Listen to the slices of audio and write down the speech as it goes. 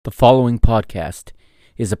The following podcast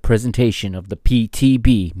is a presentation of the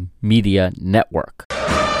PTB Media Network.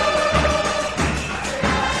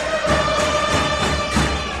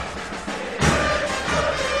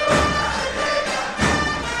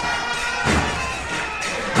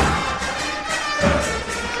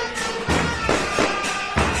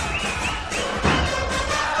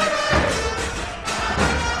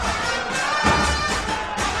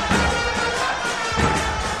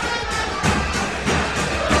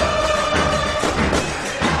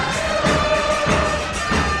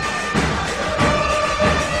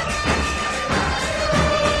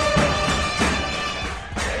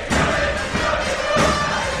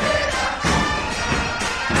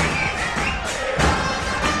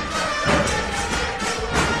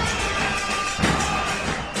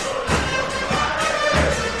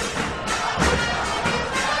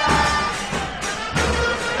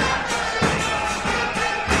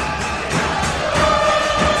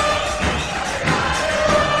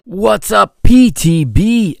 What's up,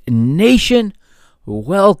 PTB Nation?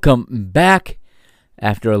 Welcome back.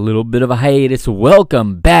 After a little bit of a hiatus,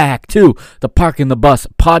 welcome back to the Park and the Bus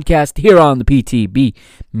podcast here on the PTB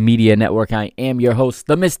Media Network. I am your host,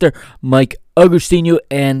 the Mr. Mike Agustino,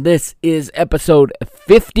 and this is episode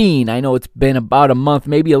 15. I know it's been about a month,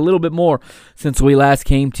 maybe a little bit more, since we last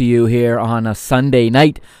came to you here on a Sunday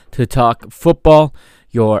night to talk football.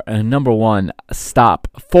 Your number one stop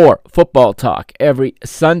for football talk every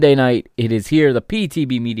Sunday night. It is here, the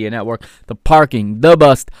PTB Media Network, the Parking the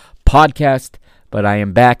Bus podcast. But I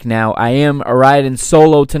am back now. I am riding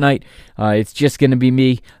solo tonight. It's just going to be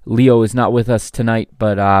me. Leo is not with us tonight,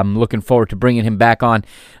 but I'm looking forward to bringing him back on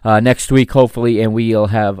next week, hopefully, and we'll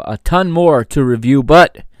have a ton more to review.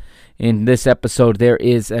 But in this episode, there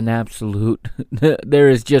is there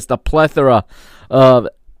is just a plethora of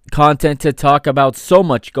content to talk about. So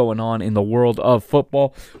much going on in the world of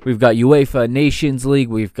football. We've got UEFA Nations League.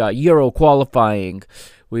 We've got Euro qualifying.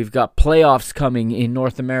 We've got playoffs coming in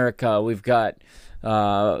North America. We've got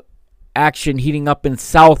action heating up in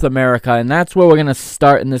South America. And that's where we're going to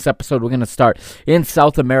start in this episode. We're going to start in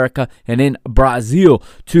South America and in Brazil,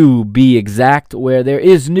 to be exact, where there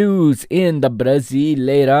is news in the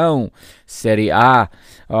Brasileirão Serie A.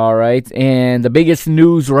 All right, and the biggest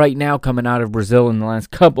news right now coming out of Brazil in the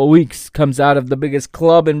last couple weeks comes out of the biggest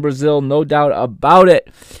club in Brazil, no doubt about it.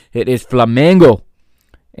 It is Flamengo,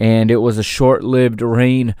 and it was a short-lived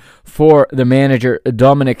reign for the manager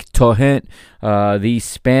Dominic Torrent, the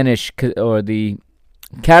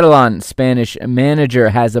Catalan Spanish manager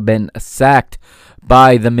has been sacked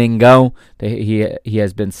by the Mengão. He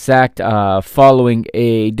has been sacked following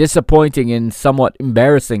a disappointing and somewhat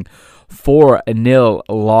embarrassing 4-0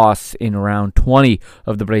 loss in round 20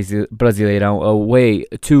 of the Brasileirão away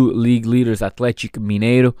to league leaders Atlético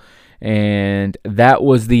Mineiro. And that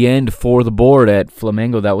was the end for the board at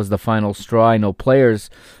Flamengo. That was the final straw. I know players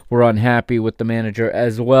were unhappy with the manager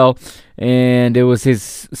as well. And it was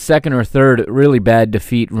his second or third really bad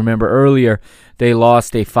defeat. Remember earlier, they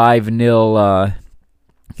lost a 5-0,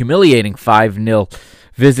 humiliating 5-0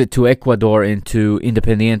 visit to Ecuador into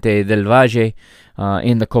Independiente del Valle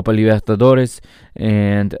in the Copa Libertadores.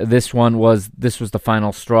 And this was the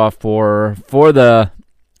final straw for the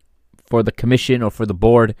commission, or for the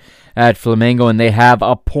board at Flamengo, and they have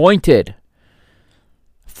appointed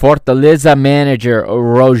Fortaleza manager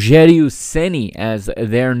Rogério Ceni as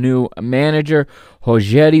their new manager.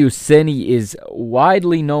 Rogério Ceni is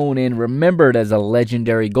widely known and remembered as a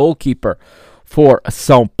legendary goalkeeper for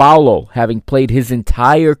São Paulo, having played his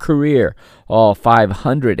entire career, all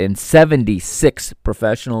 576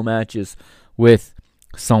 professional matches with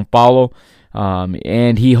São Paulo.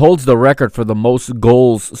 And he holds the record for the most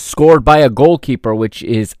goals scored by a goalkeeper, which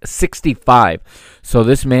is 65. So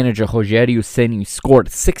this manager, Rogério Ceni,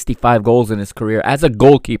 scored 65 goals in his career as a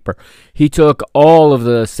goalkeeper. He took all of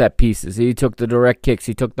the set pieces. He took the direct kicks.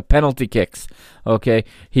 He took the penalty kicks. Okay,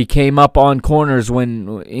 he came up on corners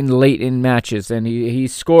when late in matches, and he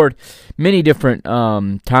scored many different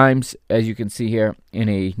times, as you can see here, in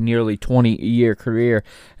a nearly 20-year career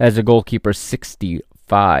as a goalkeeper.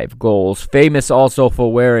 65 goals. Famous also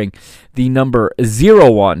for wearing the number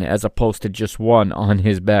 01 as opposed to just 1 on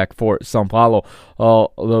his back for São Paulo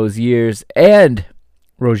all those years. And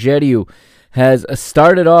Rogério has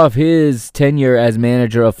started off his tenure as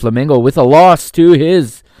manager of Flamengo with a loss to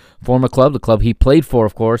his former club, the club he played for,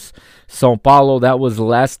 of course, São Paulo. That was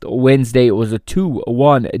last Wednesday. It was a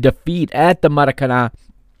 2-1 defeat at the Maracanã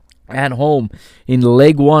at home in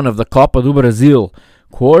leg 1 of the Copa do Brasil,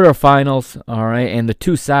 quarterfinals, all right, and the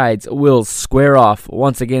two sides will square off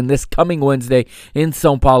once again this coming Wednesday in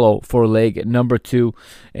São Paulo for leg number 2,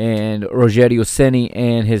 and Rogério Ceni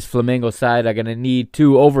and his Flamengo side are going to need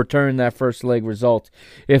to overturn that first leg result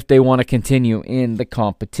if they want to continue in the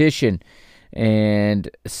competition. And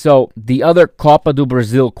so the other Copa do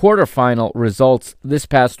Brasil quarterfinal results this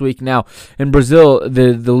past week. Now, in Brazil,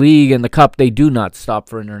 the league and the cup, they do not stop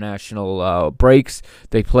for international breaks.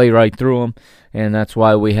 They play right through them, and that's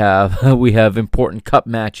why we have important cup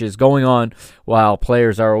matches going on while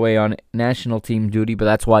players are away on national team duty. But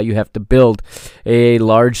that's why you have to build a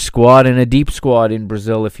large squad and a deep squad in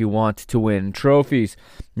Brazil if you want to win trophies.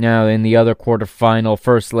 Now, in the other quarterfinal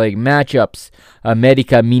first leg matchups,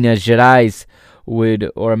 América Minas Gerais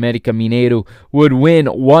América Mineiro would win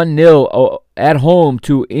 1-0 at home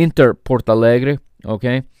to Inter Porto Alegre.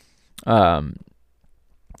 Okay,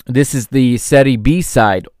 this is the Serie B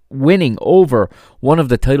side winning over one of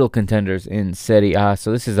the title contenders in Serie A.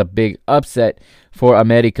 So this is a big upset for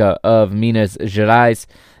América of Minas Gerais.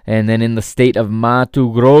 And then in the state of Mato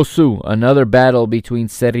Grosso, another battle between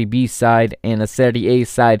Serie B side and a Serie A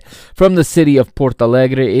side from the city of Porto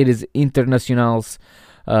Alegre. It is Internacional's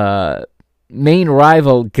main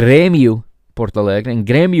rival, Grêmio Porto Alegre. And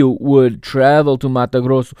Grêmio would travel to Mato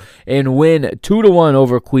Grosso and win 2-1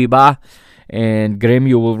 over Cuiabá. And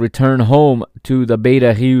Grêmio will return home to the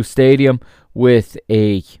Beira Rio Stadium with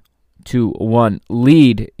a 2-1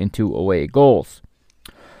 lead in 2 away goals.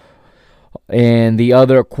 And the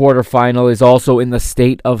other quarterfinal is also in the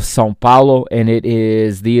state of São Paulo, and it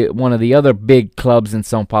is one of the other big clubs in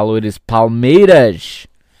São Paulo. It is Palmeiras,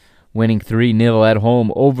 winning 3-0 at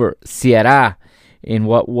home over Ceará in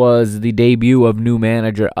what was the debut of new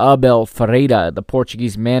manager Abel Ferreira, the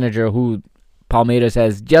Portuguese manager who Palmeiras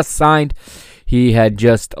has just signed. He had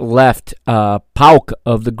just left PAOK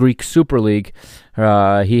of the Greek Super League.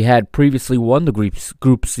 He had previously won the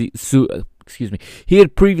He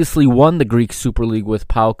had previously won the Greek Super League with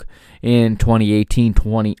PAOK in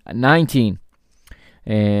 2018-2019.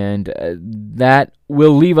 And that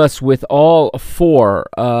will leave us with all four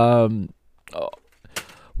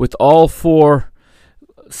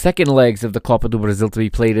second legs of the Copa do Brasil to be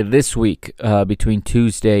played this week between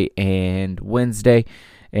Tuesday and Wednesday.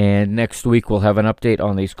 And next week we'll have an update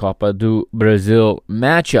on these Copa do Brasil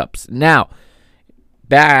matchups. Now,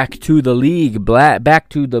 back to the league, back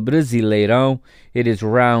to the Brasileirão. It is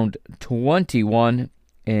round 21,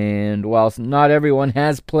 and whilst not everyone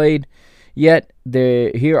has played yet,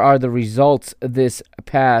 here are the results this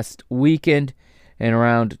past weekend. And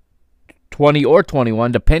around 20 or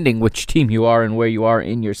 21, depending which team you are and where you are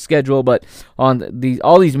in your schedule. But on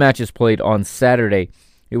all these matches played on Saturday,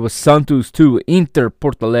 it was Santos 2, Inter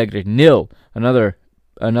Porto Alegre 0. Another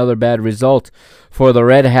bad result for the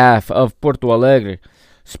red half of Porto Alegre.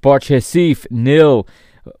 Sport Recife 0,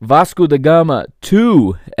 Vasco da Gama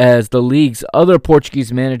 2, as the league's other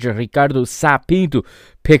Portuguese manager Ricardo Sá Pinto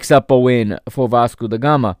picks up a win for Vasco da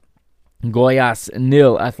Gama. Goiás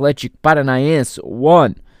 0, Atlético Paranaense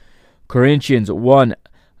 1. Corinthians 1,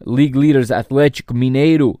 league leaders Atlético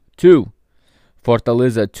Mineiro 2.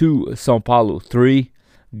 Fortaleza 2, São Paulo 3.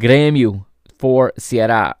 Grêmio 4,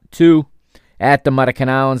 Ceará 2. At the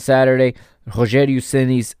Maracanã on Saturday, Rogério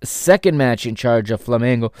Ceni's second match in charge of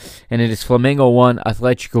Flamengo, and it is Flamengo 1,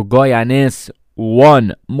 Atlético Goianiense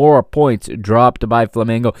 1. More points dropped by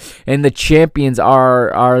Flamengo, and the champions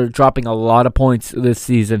are dropping a lot of points this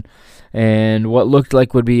season. And what looked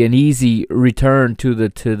like would be an easy return to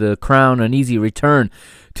the crown, an easy return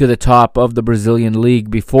to the top of the Brazilian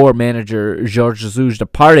league before manager Jorge Jesus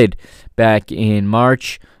departed back in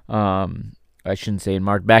March. I shouldn't say in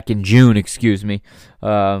March, back in June, excuse me.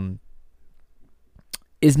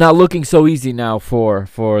 Is not looking so easy now for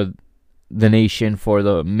the nation, for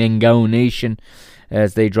the Mengão nation,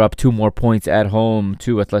 as they drop 2 more points at home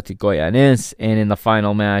to Atlético Goianiense. And in the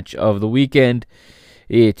final match of the weekend,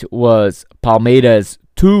 it was Palmeiras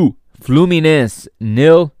 2, Fluminense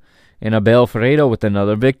 0, and Abel Ferreira with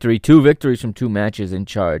another victory. 2 victories from 2 matches in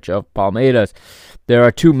charge of Palmeiras. There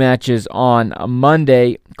are 2 matches on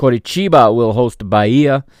Monday. Coritiba will host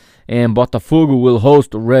Bahia, and Botafogo will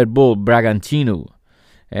host Red Bull Bragantino.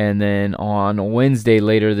 And then on Wednesday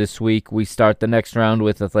later this week, we start the next round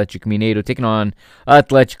with Atlético Mineiro taking on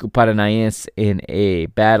Atlético Paranaense in a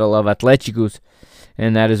battle of Atléticos.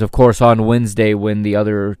 And that is, of course, on Wednesday when the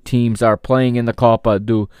other teams are playing in the Copa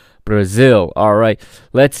do Brasil. All right,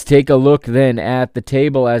 let's take a look then at the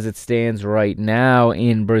table as it stands right now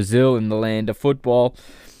in Brazil, in the land of football.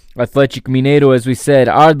 Athletic Mineiro, as we said,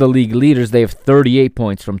 are the league leaders. They have 38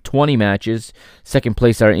 points from 20 matches. Second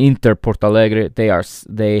place are Inter Porto Alegre.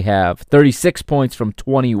 They have 36 points from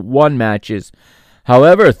 21 matches.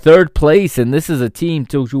 However, third place, and this is a team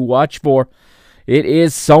to watch for, it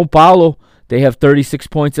is São Paulo. They have 36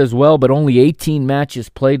 points as well, but only 18 matches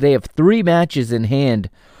played. They have 3 matches in hand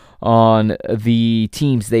on the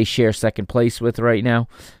teams they share second place with right now.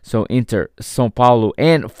 So Inter, São Paulo,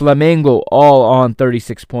 and Flamengo all on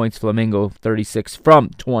 36 points. Flamengo 36 from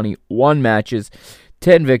 21 matches,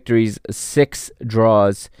 10 victories, 6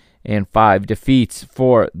 draws, and 5 defeats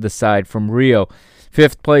for the side from Rio.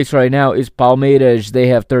 Fifth place right now is Palmeiras. They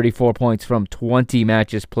have 34 points from 20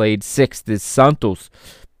 matches played. Sixth is Santos,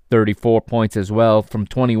 34 points as well from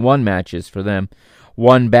 21 matches for them.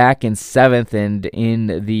 One back in seventh, and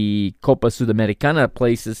in the Copa Sudamericana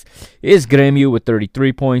places is Grêmio with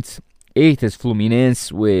 33 points. Eighth is Fluminense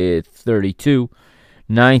with 32.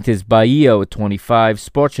 Ninth is Bahia with 25.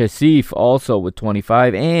 Sport Recife also with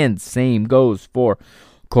 25. And same goes for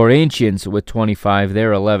Corinthians with 25.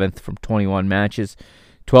 They're 11th from 21 matches.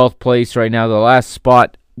 12th place right now, the last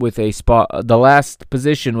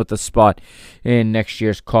position with a spot in next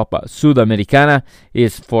year's Copa Sudamericana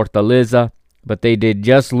is Fortaleza. But they did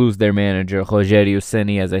just lose their manager, Rogério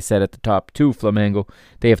Ceni, as I said at the top, to Flamengo.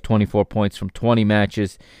 They have 24 points from 20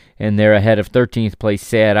 matches, and they're ahead of 13th place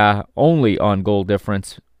Ceará, only on goal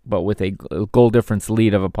difference, but with a goal difference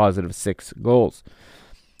lead of a positive 6 goals.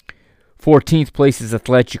 14th place is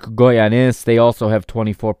Atlético Goianiense. They also have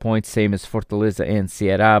 24 points, same as Fortaleza and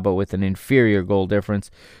Ceará, but with an inferior goal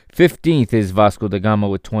difference. 15th is Vasco da Gama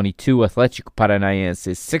with 22. Atlético Paranaense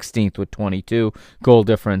is 16th with 22. Goal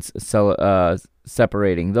difference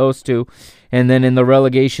separating those two. And then in the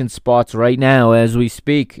relegation spots right now, as we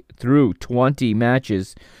speak, through 20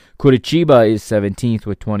 matches, Curitiba is 17th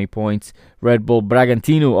with 20 points. Red Bull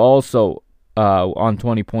Bragantino also on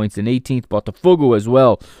 20 points in 18th. Botafogo as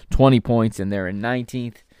well, 20 points, and they're in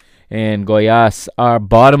 19th. And Goiás are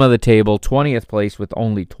bottom of the table, 20th place with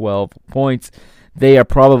only 12 points. They are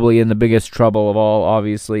probably in the biggest trouble of all,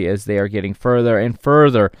 obviously, as they are getting further and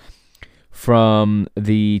further from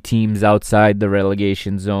the teams outside the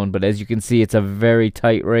relegation zone. But as you can see, it's a very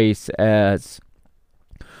tight race, as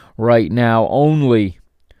right now only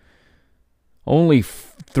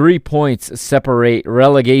 3 points separate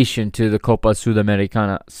relegation to the Copa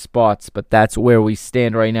Sudamericana spots, but that's where we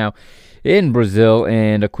stand right now in Brazil.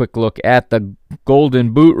 And a quick look at the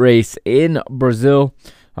Golden Boot race in Brazil.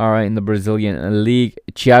 All right, in the Brazilian League,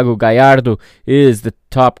 Thiago Gallardo is the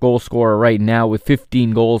top goal scorer right now with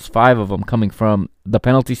 15 goals, 5 of them coming from the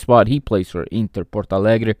penalty spot. He plays for Inter Porto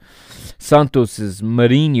Alegre. Santos'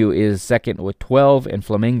 Marinho is second with 12, and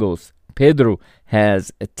Flamengo's Pedro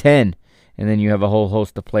has 10. And then you have a whole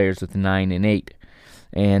host of players with 9 and 8.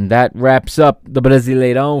 And that wraps up the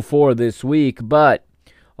Brasileirão for this week. But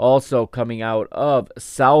also coming out of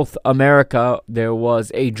South America, there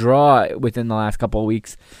was a draw within the last couple of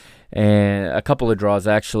weeks. And a couple of draws,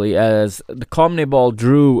 actually, as the CONMEBOL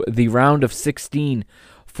drew the round of 16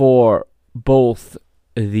 for both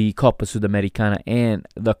the Copa Sudamericana and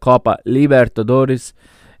the Copa Libertadores.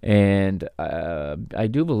 And I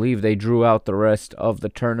do believe they drew out the rest of the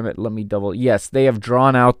tournament. Yes, they have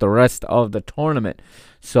drawn out the rest of the tournament.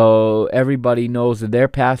 So everybody knows their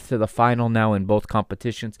path to the final now in both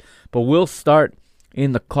competitions. But we'll start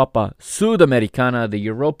in the Copa Sudamericana, the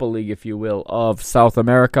Europa League, if you will, of South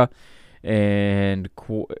America. And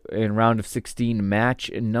in round of 16, match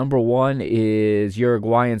number 1 is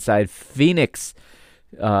Uruguayan side Phoenix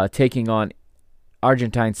taking on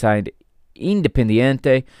Argentine side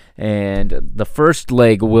Independiente, and the first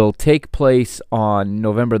leg will take place on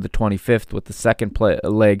November the 25th, with the second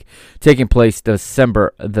leg taking place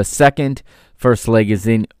December the 2nd. First leg is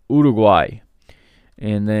in Uruguay.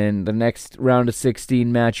 And then the next round of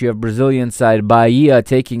 16 match, you have Brazilian side Bahia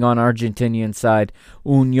taking on Argentinian side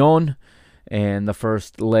Union. And the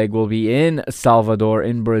first leg will be in Salvador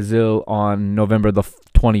in Brazil on November the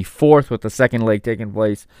 24th, with the second leg taking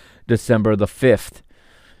place December the 5th.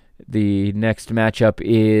 The next matchup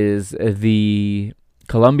is the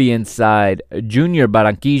Colombian side, Junior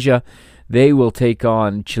Barranquilla. They will take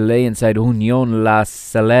on Chilean side, Unión La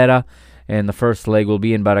Calera. And the first leg will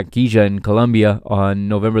be in Barranquilla in Colombia on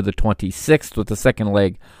November the 26th, with the second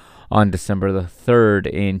leg on December the 3rd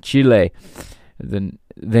in Chile.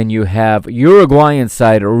 Then you have Uruguayan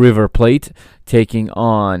side, River Plate, taking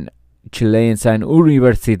on Chilean side,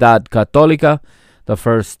 Universidad Católica. The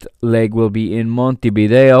first leg will be in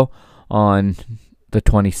Montevideo on the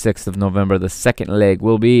 26th of November. The second leg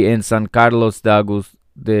will be in San Carlos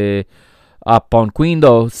de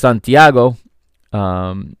Apoquindo, Santiago,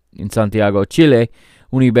 in Santiago, Chile,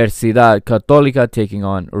 Universidad Católica taking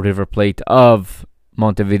on River Plate of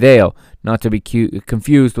Montevideo, not to be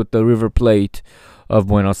confused with the River Plate of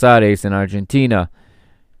Buenos Aires in Argentina.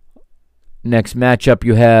 Next matchup,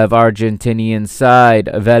 you have Argentinian side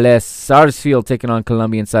Vélez Sarsfield taking on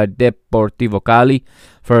Colombian side Deportivo Cali.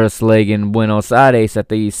 First leg in Buenos Aires at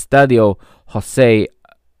the Estadio José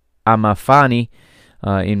Amafani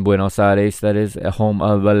in Buenos Aires. That is a home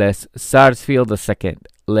of Vélez Sarsfield. The second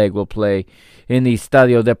leg will play in the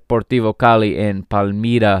Estadio Deportivo Cali in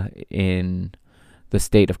Palmira in the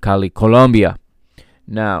state of Cali, Colombia.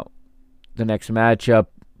 Now, the next matchup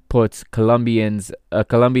puts it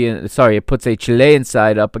puts a Chilean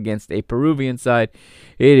side up against a Peruvian side.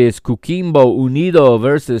 It is Coquimbo Unido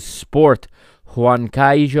versus Sport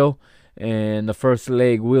Huancayo, and the first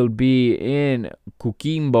leg will be in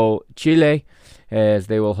Coquimbo, Chile, as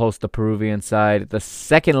they will host the Peruvian side. The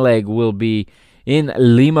second leg will be in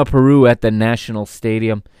Lima, Peru at the National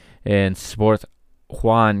Stadium, and Sport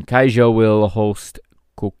Huancayo will host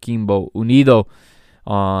Coquimbo Unido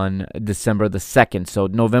on December the 2nd. So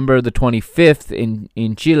November the 25th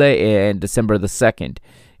in Chile and December the 2nd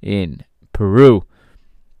in Peru.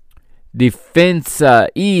 Defensa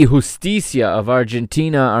y Justicia of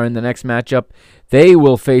Argentina are in the next matchup. They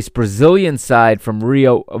will face Brazilian side from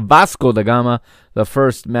Rio, Vasco da Gama. The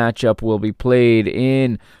first matchup will be played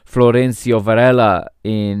in Florencio Varela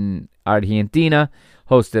in Argentina,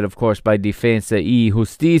 hosted, of course, by Defensa y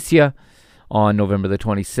Justicia on November the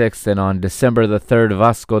 26th. And on December the 3rd,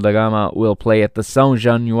 Vasco da Gama will play at the São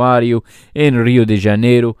Januário in Rio de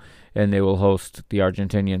Janeiro, and they will host the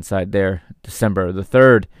Argentinian side there December the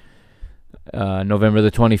 3rd. November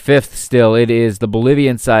the 25th, still, it is the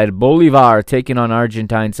Bolivian side, Bolivar, taking on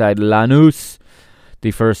Argentine side, Lanús.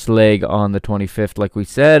 The first leg on the 25th, like we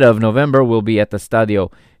said, of November will be at the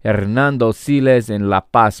Estadio Hernando Siles in La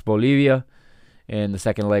Paz, Bolivia. And the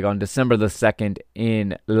second leg on December the 2nd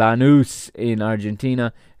in Lanús in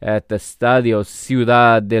Argentina at the Estadio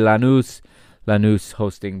Ciudad de Lanús. Lanús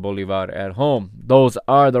hosting Bolivar at home. Those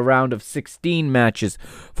are the round of 16 matches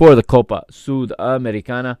for the Copa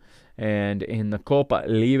Sudamericana. And in the Copa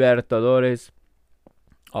Libertadores,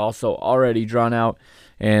 also already drawn out,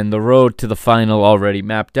 and the road to the final already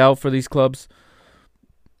mapped out for these clubs.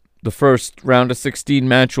 The first round of 16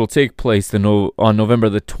 match will take place on November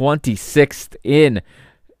the 26th in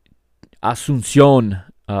Asunción,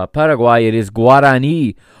 Paraguay. It is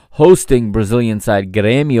Guarani hosting Brazilian side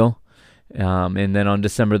Grêmio. And then on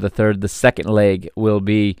December the 3rd, the second leg will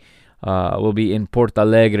be in Porto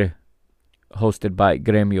Alegre, hosted by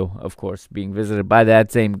Grêmio, of course, being visited by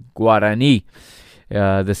that same Guarani.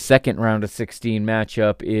 The second round of 16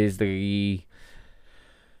 matchup is the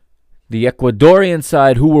Ecuadorian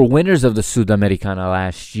side, who were winners of the Sudamericana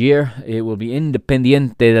last year. It will be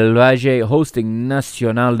Independiente del Valle hosting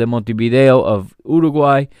Nacional de Montevideo of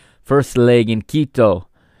Uruguay. First leg in Quito,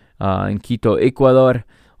 Ecuador,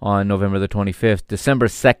 on November the 25th. December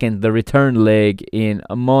 2nd, the return leg in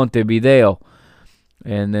Montevideo.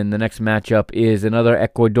 And then the next matchup is another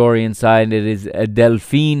Ecuadorian side. It is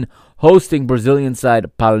Delfín hosting Brazilian side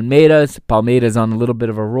Palmeiras. Palmeiras on a little bit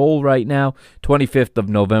of a roll right now. 25th of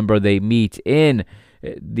November, they meet in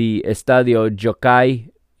the Estadio Jocay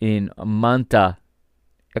in Manta,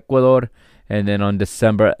 Ecuador. And then on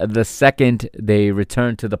December the 2nd, they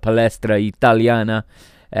return to the Palestra Italiana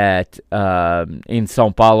in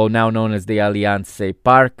São Paulo, now known as the Allianz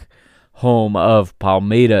Park, home of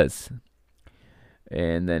Palmeiras.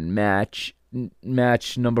 And then match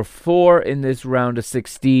number 4 in this round of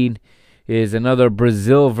 16 is another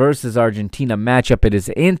Brazil versus Argentina matchup. It is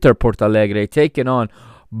Inter Porto Alegre taking on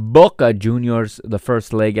Boca Juniors. The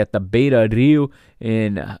first leg at the Beira Rio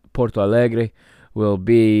in Porto Alegre will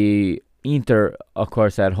be Inter, of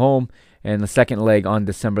course, at home. And the second leg on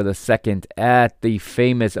December the 2nd at the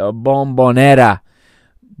famous Bombonera.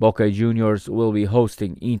 Boca Juniors will be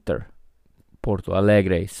hosting Inter Porto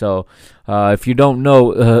Alegre. So, if you don't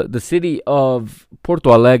know, the city of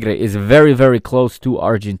Porto Alegre is very, very close to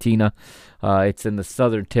Argentina. It's in the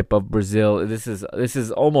southern tip of Brazil. This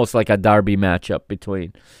is almost like a derby matchup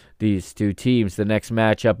between these two teams. The next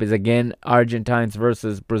matchup is again Argentines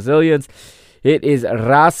versus Brazilians. It is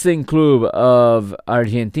Racing Club of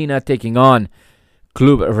Argentina taking on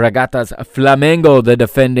Club Regatas Flamengo, the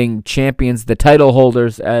defending champions, the title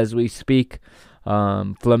holders as we speak.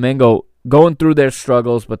 Flamengo going through their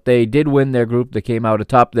struggles, but they did win their group. They came out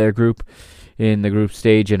atop their group in the group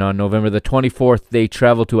stage, and on November the 24th, they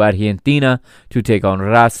travel to Argentina to take on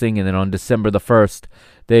Racing, and then on December the 1st,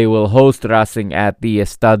 they will host Racing at the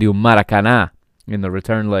Estadio Maracanã in the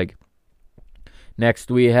return leg.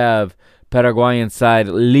 Next, we have Paraguayan side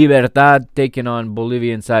Libertad taking on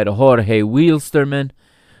Bolivian side Jorge Wilstermann.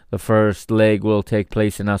 The first leg will take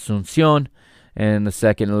place in Asunción, and the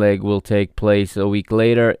second leg will take place a week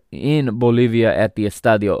later in Bolivia at the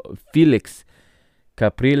Estadio Felix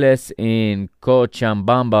Capriles in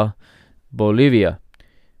Cochabamba, Bolivia.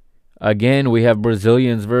 Again, we have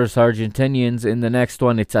Brazilians versus Argentinians. In the next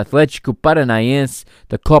one, it's Atlético Paranaense,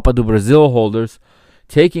 the Copa do Brasil holders,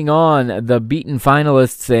 taking on the beaten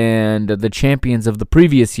finalists and the champions of the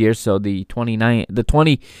previous year. So the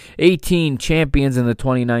 2018 champions and the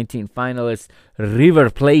 2019 finalists, River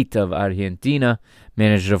Plate of Argentina,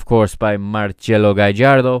 managed, of course, by Marcelo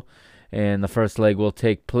Gallardo. And the first leg will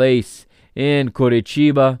take place in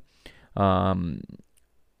Curitiba,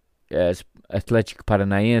 as Atlético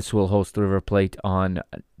Paranaense will host River Plate on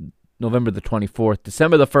November the 24th.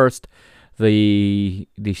 December the 1st, the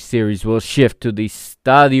series will shift to the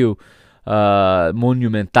Estadio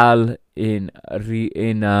Monumental in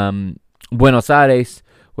Buenos Aires,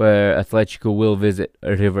 where Atlético will visit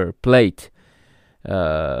River Plate.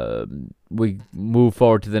 We move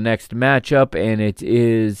forward to the next matchup, and it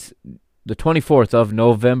is the 24th of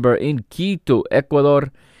November in Quito,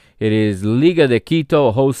 Ecuador. It is Liga de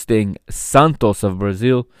Quito hosting Santos of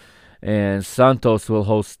Brazil, and Santos will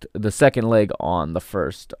host the second leg on the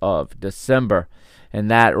 1st of December.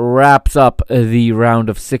 And that wraps up the round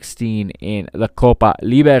of 16 in the Copa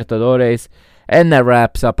Libertadores, and that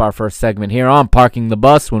wraps up our first segment here on Parking the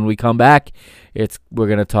Bus. When we come back, we're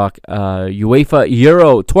going to talk UEFA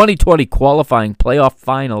Euro 2020 qualifying playoff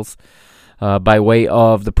finals. By way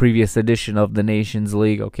of the previous edition of the Nations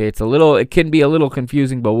League. Okay, it can be a little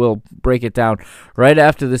confusing, but we'll break it down right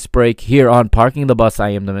after this break here on Parking the Bus. I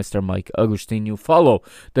am the Mr. Mike Agustinu. Follow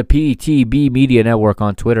the PTB Media Network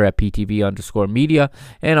on Twitter at PTB_media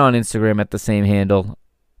and on Instagram at the same handle,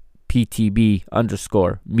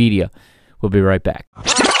 PTB_media. We'll be right back.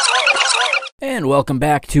 And welcome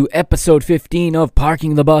back to episode 15 of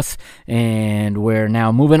Parking the Bus, and we're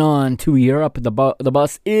now moving on to Europe. The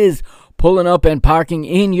bus is pulling up and parking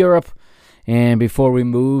in Europe, and before we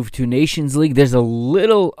move to Nations League, there's a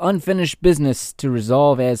little unfinished business to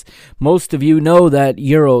resolve. As most of you know, that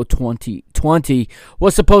Euro 2020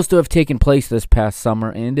 was supposed to have taken place this past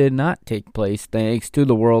summer and did not take place thanks to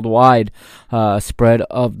the worldwide spread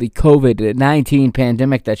of the COVID-19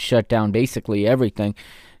 pandemic that shut down basically everything,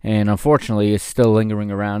 and unfortunately is still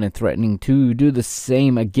lingering around and threatening to do the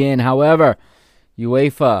same again. However,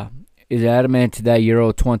 UEFA is adamant that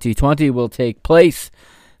Euro 2020 will take place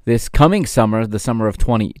this coming summer, the summer of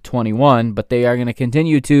 2021, but they are going to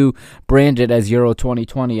continue to brand it as Euro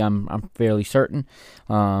 2020, I'm fairly certain.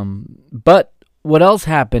 But what else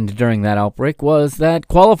happened during that outbreak was that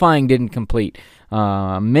qualifying didn't complete.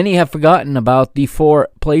 Many have forgotten about the 4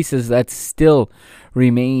 places that still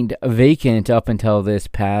remained vacant up until this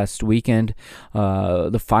past weekend.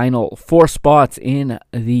 The final 4 spots in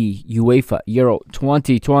the UEFA Euro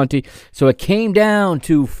 2020. So it came down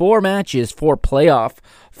to 4 matches, 4 playoff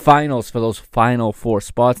finals for those final 4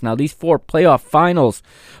 spots. Now, these 4 playoff finals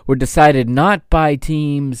were decided not by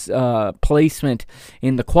teams' placement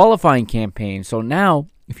in the qualifying campaign. So now,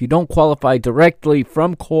 if you don't qualify directly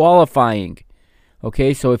from qualifying,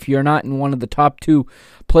 okay, so if you're not in one of the top 2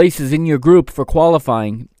 places in your group for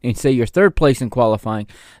qualifying, and say you're 3rd place in qualifying,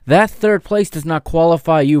 that 3rd place does not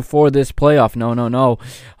qualify you for this playoff. No.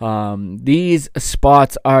 These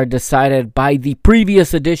spots are decided by the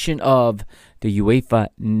previous edition of the UEFA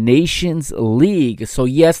Nations League. So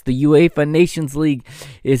yes, the UEFA Nations League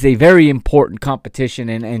is a very important competition,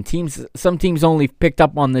 and some teams only picked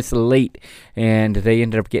up on this late, and they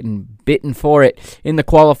ended up getting bitten for it in the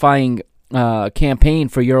qualifying campaign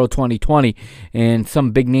for Euro 2020, and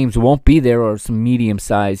some big names won't be there, or some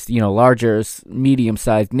medium-sized, larger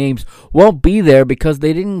medium-sized names won't be there because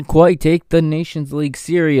they didn't quite take the Nations League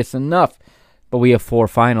serious enough. But we have 4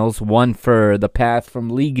 finals, one for the path from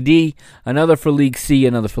League D, another for League C,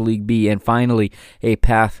 another for League B, and finally a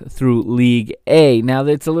path through League A. Now,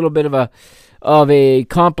 it's a little bit of a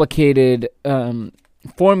complicated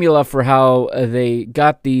formula for how they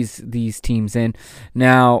got these teams in.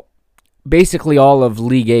 Now, basically all of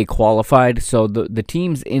League A qualified, so the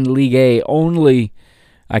teams in League A only,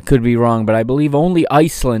 I could be wrong, but I believe only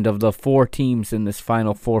Iceland of the 4 teams in this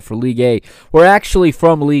final 4 for League A were actually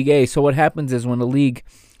from League A. So what happens is when a league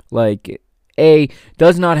like A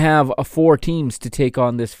does not have 4 teams to take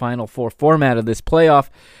on this final 4 format of this playoff,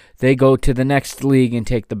 they go to the next league and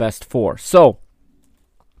take the best 4. So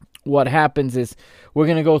what happens is we're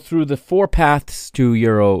going to go through the 4 paths to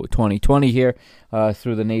Euro 2020 here,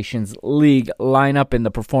 through the Nations League lineup and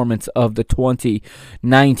the performance of the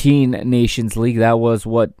 2019 Nations League. That was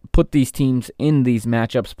what put these teams in these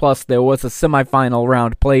matchups. Plus, there was a semifinal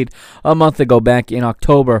round played a month ago back in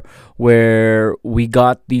October where we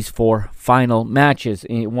got these 4 final matches,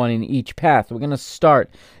 one in each path. We're going to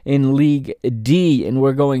start in League D, and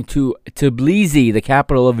we're going to Tbilisi, the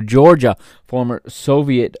capital of Georgia, former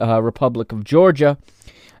Soviet Republic of Georgia.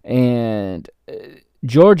 And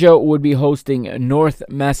Georgia would be hosting North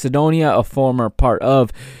Macedonia, a former part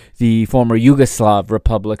of the former Yugoslav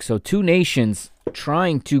Republic. So 2 nations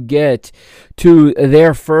trying to get to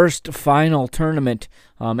their first final tournament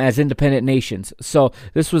as independent nations. So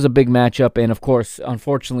this was a big matchup, and of course,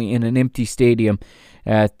 unfortunately, in an empty stadium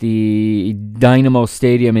at the Dynamo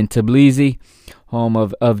Stadium in Tbilisi, home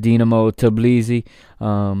of Dinamo Tbilisi.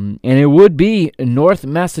 And it would be North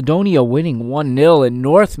Macedonia winning 1-0. And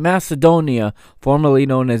North Macedonia, formerly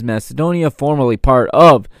known as Macedonia, formerly part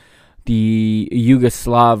of the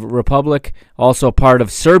Yugoslav Republic, also part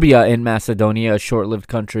of Serbia and Macedonia, a short-lived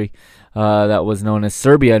country that was known as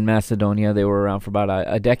Serbia and Macedonia. They were around for about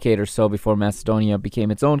a decade or so before Macedonia became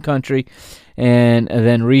its own country, and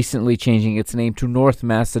then recently changing its name to North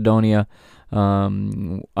Macedonia,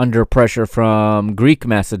 under pressure from Greek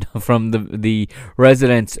from the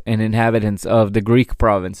residents and inhabitants of the Greek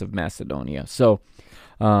province of Macedonia. So,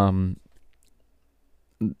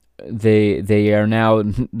 they are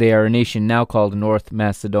a nation now called North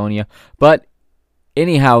Macedonia. But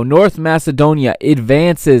anyhow, North Macedonia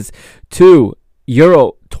advances to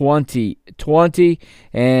Euro 2020,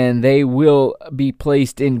 and they will be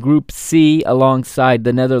placed in Group C alongside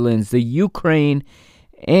the Netherlands, the Ukraine,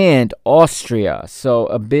 and Austria. So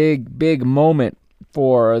a big moment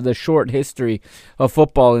for the short history of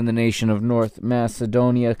football in the nation of North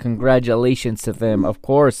Macedonia. Congratulations to them, of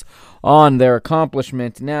course, on their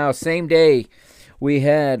accomplishment. Now, same day, we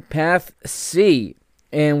had Path C,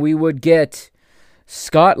 and we would get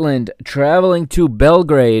Scotland traveling to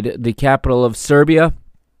Belgrade, the capital of Serbia,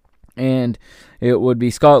 and it would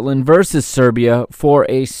be Scotland versus Serbia for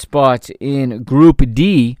a spot in Group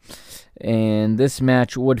D. And this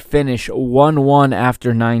match would finish 1-1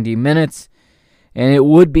 after 90 minutes. And it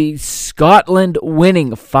would be Scotland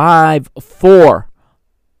winning 5-4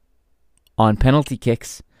 on penalty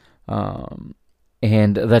kicks. And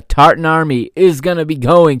the Tartan Army is going to be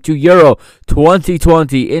going to Euro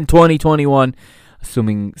 2020 in 2021.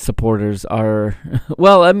 Assuming supporters are,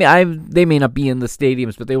 well, I mean, they may not be in the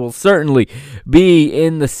stadiums, but they will certainly be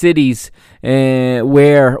in the cities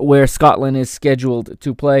where Scotland is scheduled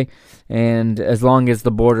to play. And as long as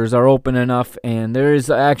the borders are open enough, and there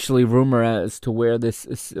is actually rumor as to where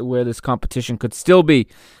this competition could still be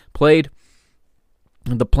played.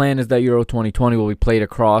 The plan is that Euro 2020 will be played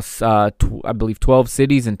across, I believe, 12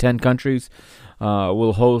 cities and 10 countries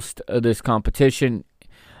will host this competition.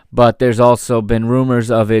 But there's also been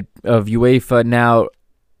rumors of UEFA now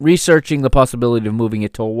researching the possibility of moving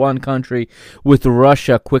it to one country, with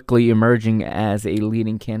Russia quickly emerging as a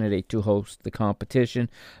leading candidate to host the competition.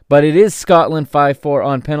 But it is Scotland 5-4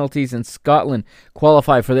 on penalties, and Scotland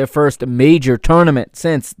qualify for their first major tournament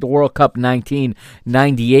since the World Cup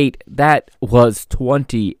 1998. That was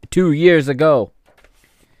 22 years ago.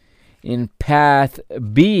 In Path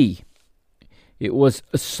B, it was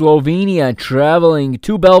Slovenia traveling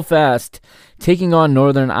to Belfast, taking on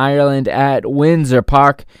Northern Ireland at Windsor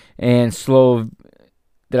Park, and Slovakia.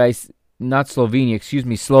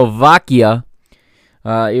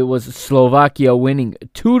 It was Slovakia winning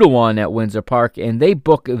 2-1 at Windsor Park, and they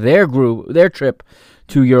book their trip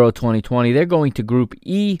to Euro 2020. They're going to Group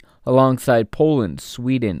E alongside Poland,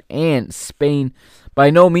 Sweden, and Spain. By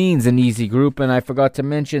no means an easy group, and I forgot to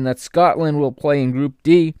mention that Scotland will play in Group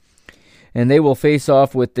D, and they will face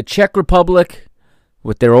off with the Czech Republic,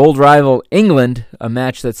 with their old rival England, a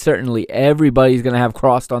match that certainly everybody's going to have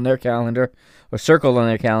crossed on their calendar, or circled on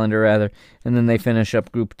their calendar, rather. And then they finish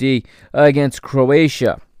up Group D against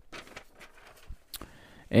Croatia.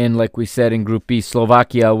 And like we said, in Group B,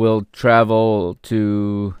 Slovakia will travel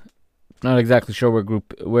to, not exactly sure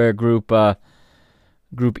where Group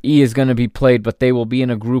E is going to be played, but they will be in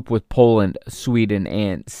a group with Poland, Sweden,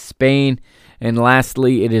 and Spain. And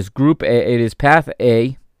lastly, it is Path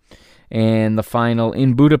A, and the final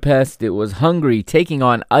in Budapest. It was Hungary taking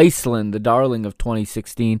on Iceland, the darling of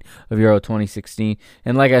Euro 2016.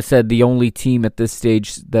 And like I said, the only team at this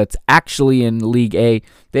stage that's actually in League A.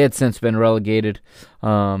 They had since been relegated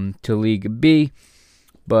to League B,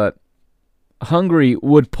 but Hungary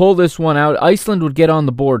would pull this one out. Iceland would get on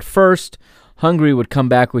the board first. Hungary would come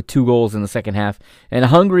back with 2 goals in the second half, and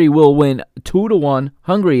Hungary will win 2-1.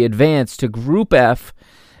 Hungary advance to Group F,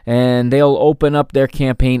 and they'll open up their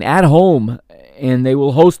campaign at home, and they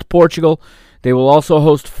will host Portugal. They will also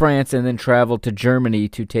host France and then travel to Germany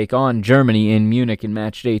to take on Germany in Munich in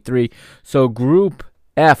match day 3. So Group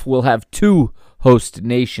F will have 2 host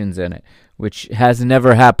nations in it, which has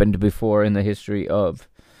never happened before in the history of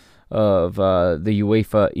the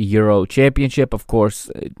UEFA Euro Championship. Of course,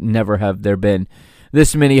 never have there been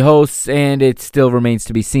this many hosts, and it still remains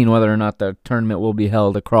to be seen whether or not the tournament will be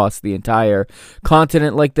held across the entire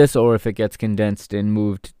continent like this, or if it gets condensed and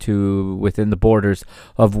moved to within the borders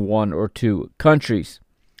of 1 or 2 countries.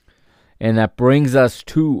 And that brings us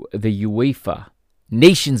to the UEFA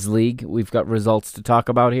Nations League. We've got results to talk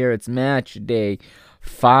about here. It's match day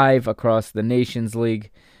 5 across the Nations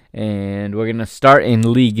League, and we're going to start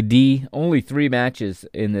in League D. Only 3 matches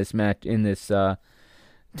in this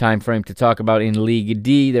time frame to talk about in League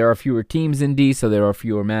D. There are fewer teams in D, so there are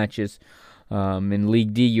fewer matches. In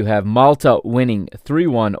League D, you have Malta winning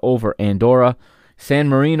 3-1 over Andorra. San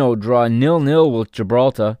Marino draw 0-0 with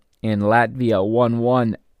Gibraltar, and Latvia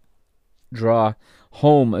 1-1 draw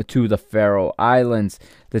home to the Faroe Islands.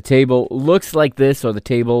 The table looks like this, or the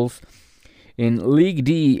tables. In League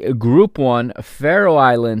D, Group 1, Faroe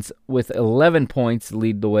Islands with 11 points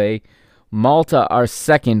lead the way. Malta are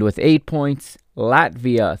second with 8 points.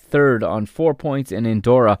 Latvia third on 4 points, and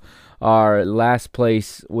Andorra are last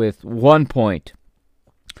place with 1 point.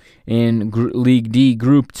 In League D,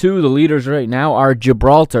 Group 2, the leaders right now are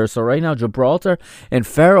Gibraltar. So right now, Gibraltar and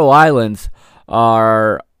Faroe Islands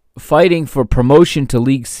are fighting for promotion to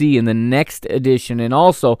League C in the next edition, and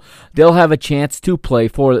also they'll have a chance to play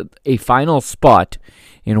for a final spot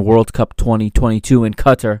in World Cup 2022 in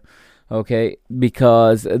Qatar. Okay,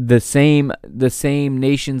 because the same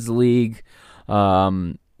Nations League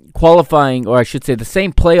qualifying, or I should say the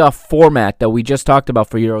same playoff format that we just talked about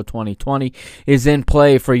for Euro 2020 is in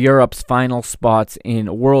play for Europe's final spots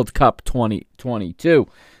in World Cup 2022.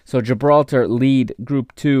 So Gibraltar lead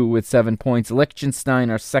Group 2 with 7 points. Liechtenstein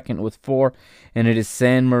are second with 4, and it is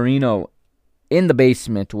San Marino in the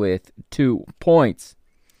basement with 2 points.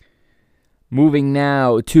 Moving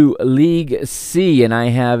now to League C, and I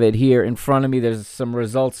have it here in front of me. There's some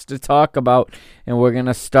results to talk about, and we're going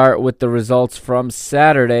to start with the results from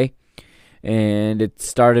Saturday. And it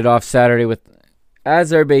started off Saturday with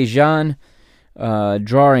Azerbaijan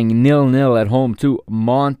drawing 0-0 at home to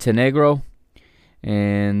Montenegro.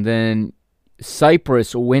 And then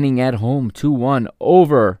Cyprus winning at home 2-1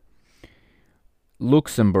 over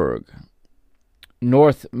Luxembourg.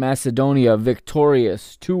 North Macedonia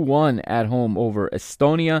victorious 2-1 at home over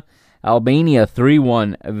Estonia. Albania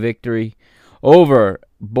 3-1 victory over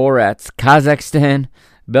Borats, Kazakhstan.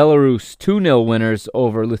 Belarus 2-0 winners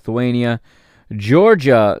over Lithuania.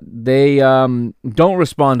 Georgia, they don't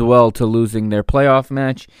respond well to losing their playoff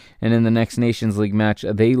match, and in the next Nations League match,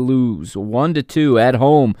 they lose 1-2 at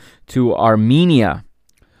home to Armenia.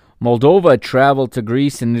 Moldova traveled to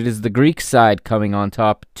Greece, and it is the Greek side coming on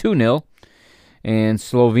top 2-0. And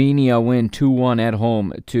Slovenia win 2-1 at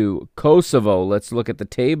home to Kosovo. Let's look at the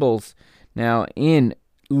tables now in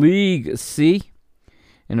League C.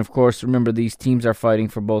 And, of course, remember these teams are fighting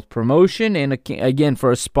for both promotion and, again,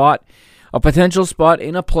 for a potential spot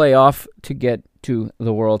in a playoff to get to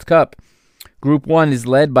the World Cup. Group 1 is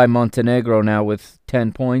led by Montenegro now with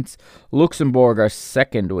 10 points. Luxembourg are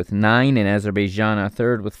second with 9, and Azerbaijan are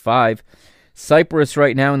third with 5. Cyprus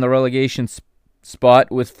right now in the relegation spot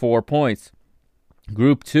with 4 points.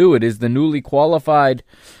 Group 2, it is the newly qualified,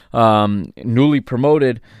 newly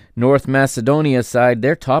promoted North Macedonia side.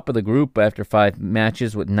 They're top of the group after 5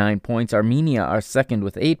 matches with 9 points. Armenia are second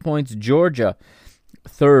with 8 points. Georgia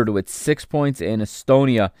third with 6 points. And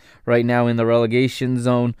Estonia right now in the relegation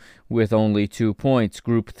zone with only 2 points.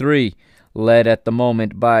 Group 3 led at the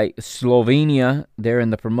moment by Slovenia. They're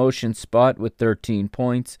in the promotion spot with 13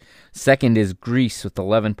 points. Second is Greece with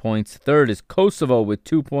 11 points. Third is Kosovo with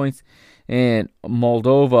 2 points. And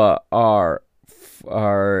Moldova are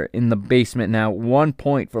in the basement now. 1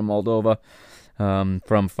 point from Moldova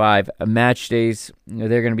from 5 match days.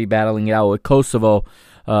 They're going to be battling it out with Kosovo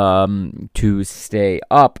to stay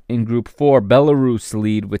up. In Group 4, Belarus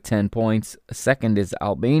lead with 10 points. Second is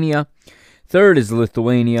Albania. Third is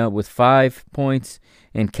Lithuania with 5 points.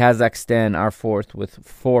 And Kazakhstan are fourth with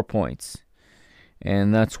 4 points.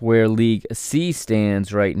 And that's where League C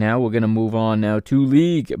stands right now. We're going to move on now to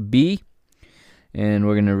League B. And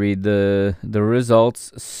we're going to read the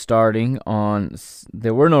results starting on...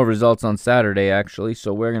 There were no results on Saturday, actually,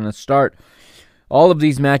 so we're going to start. All of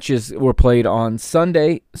these matches were played on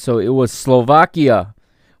Sunday, so it was Slovakia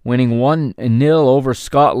winning 1-0 over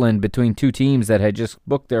Scotland between two teams that had just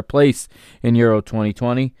booked their place in Euro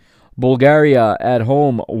 2020. Bulgaria at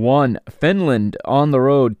home 1, Finland on the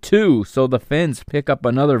road 2, so the Finns pick up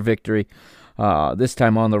another victory, this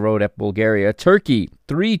time on the road at Bulgaria. Turkey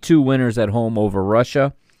 3-2 winners at home over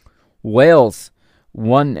Russia. Wales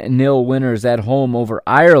 1-0 winners at home over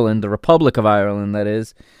Ireland, the Republic of Ireland that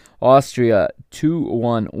is. Austria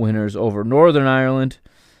 2-1 winners over Northern Ireland.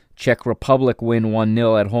 Czech Republic win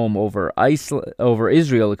 1-0 at home over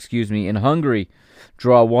Israel, and Hungary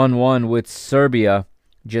draw 1-1 with Serbia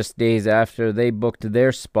just days after they booked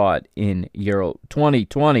their spot in Euro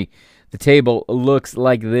 2020. The table looks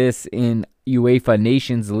like this in UEFA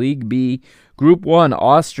Nations League B. Group 1,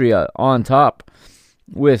 Austria on top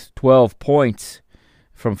with 12 points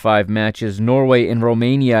from 5 matches. Norway and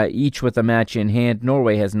Romania each with a match in hand.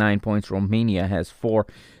 Norway has 9 points, Romania has 4.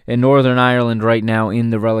 And Northern Ireland right now in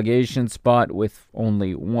the relegation spot with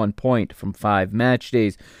only 1 point from 5 match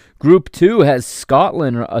days. Group 2 has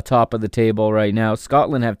Scotland atop of the table right now.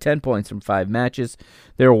 Scotland have 10 points from 5 matches.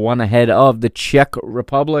 They're 1 ahead of the Czech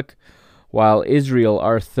Republic, while Israel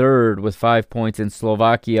are 3rd with 5 points, and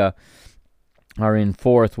Slovakia are in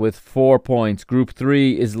 4th with 4 points. Group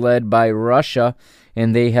 3 is led by Russia,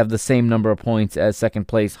 and they have the same number of points as second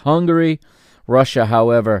place Hungary. Russia,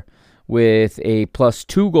 however, with a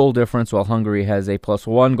 +2 goal difference, while Hungary has a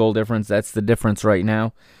 +1 goal difference. That's the difference right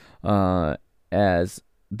now, as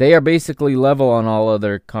they are basically level on all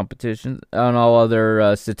other competitions, on all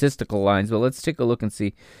other statistical lines. But let's take a look and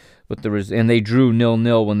see what there is. And they drew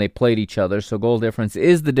 0-0 when they played each other, so goal difference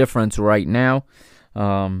is the difference right now.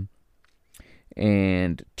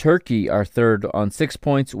 And Turkey are 3rd on 6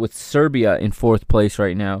 points, with Serbia in 4th place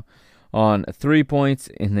right now on 3 points.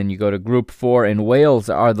 And then you go to Group 4, and Wales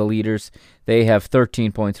are the leaders. They have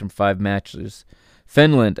 13 points from 5 matches.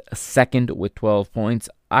 Finland 2nd with 12 points.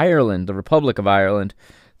 Ireland, the Republic of Ireland,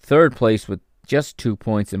 3rd place with just 2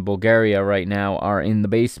 points. And Bulgaria right now are in the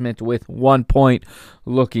basement with 1 point,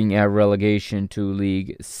 looking at relegation to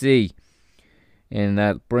League C. And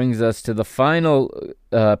that brings us to the final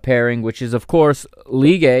pairing, which is, of course,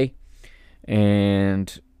 League A.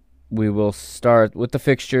 And we will start with the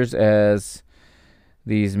fixtures, as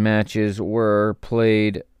these matches were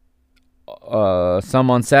played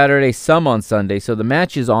some on Saturday, some on Sunday. So the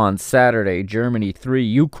matches on Saturday: Germany 3,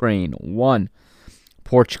 Ukraine 1,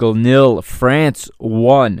 Portugal 0, France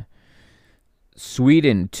 1,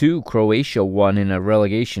 Sweden 2, Croatia 1 in a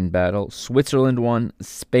relegation battle, Switzerland 1,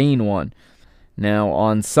 Spain 1. Now,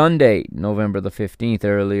 on Sunday, November the 15th,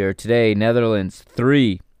 earlier today, Netherlands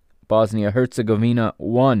 3, Bosnia-Herzegovina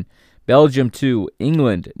 1, Belgium 2,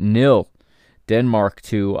 England 0, Denmark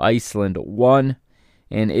 2, Iceland 1,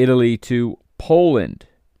 and Italy 2, Poland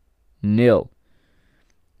 0.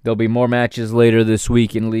 There'll be more matches later this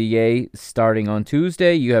week in League A. Starting on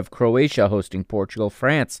Tuesday, you have Croatia hosting Portugal,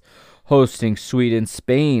 France hosting Sweden,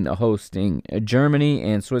 Spain hosting Germany,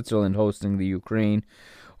 and Switzerland hosting the Ukraine.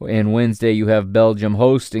 And Wednesday, you have Belgium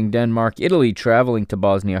hosting Denmark, Italy traveling to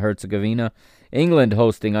Bosnia-Herzegovina, England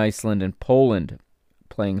hosting Iceland, and Poland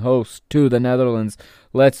playing host to the Netherlands.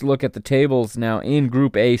 Let's look at the tables now in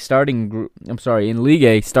Group A, in League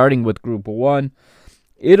A, starting with Group 1.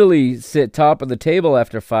 Italy sit top of the table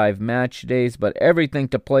after 5 match days, but everything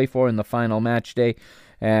to play for in the final match day,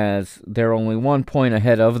 as they're only 1 point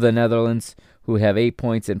ahead of the Netherlands, who have 8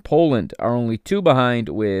 points, and Poland are only 2 behind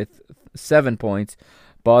with 7 points.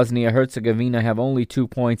 Bosnia-Herzegovina have only 2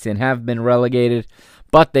 points and have been relegated,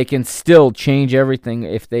 but they can still change everything.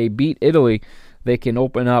 If they beat Italy, they can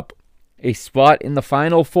open up a spot in the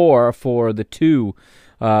Final Four for the two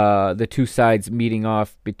sides meeting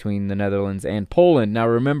off between the Netherlands and Poland. Now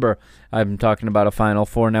remember, I'm talking about a Final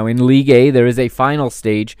Four. Now in League A, there is a final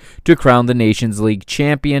stage to crown the Nations League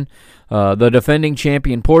champion. The defending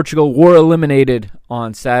champion Portugal were eliminated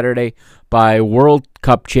on Saturday by World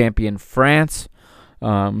Cup champion France.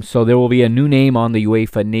 So there will be a new name on the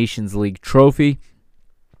UEFA Nations League trophy.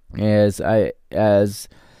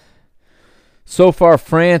 So far,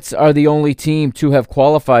 France are the only team to have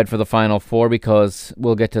qualified for the Final Four, because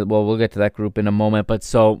we'll get to that group in a moment. But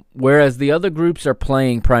so, whereas the other groups are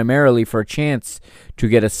playing primarily for a chance to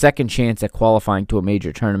get a second chance at qualifying to a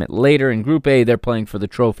major tournament later, in Group A, they're playing for the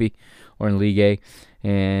trophy, or in League A.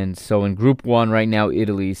 And so in Group 1 right now,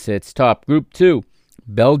 Italy sits top. Group 2,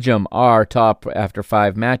 Belgium are top after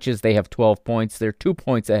 5 matches. They have 12 points. They're 2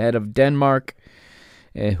 points ahead of Denmark,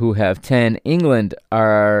 who have 10. England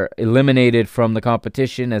are eliminated from the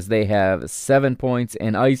competition as they have 7 points,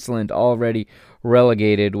 and Iceland already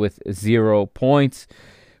relegated with 0 points.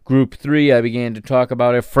 Group 3, I began to talk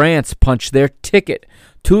about it. France punched their ticket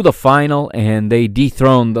to the final, and they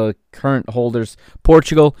dethroned the current holders,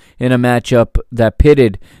 Portugal, in a matchup that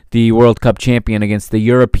pitted the World Cup champion against the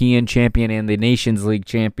European champion and the Nations League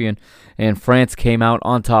champion. And France came out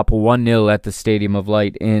on top 1-0 at the Stadium of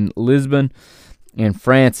Light in Lisbon. And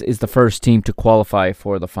France is the first team to qualify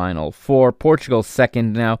for the Final Four. Portugal's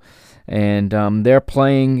second now, and they're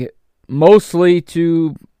playing mostly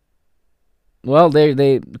to... Well,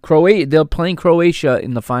 they're playing Croatia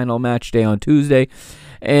in the final match day on Tuesday,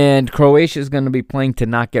 and Croatia is going to be playing to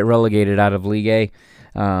not get relegated out of League A.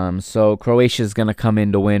 So Croatia is going to come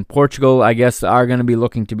in to win. Portugal, I guess, are going to be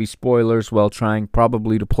looking to be spoilers while trying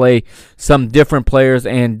probably to play some different players.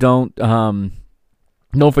 And don't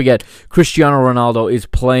forget, Cristiano Ronaldo is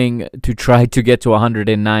playing to try to get to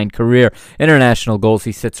 109 career international goals.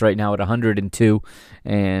 He sits right now at 102,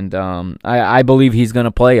 and I believe he's going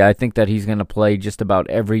to play. I think that he's going to play just about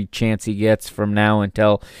every chance he gets from now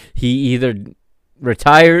until he either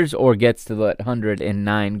retires or gets to that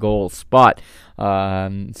 109 goal spot.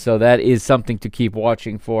 So that is something to keep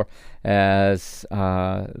watching for, as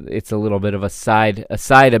it's a little bit of a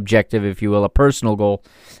side objective, if you will, a personal goal.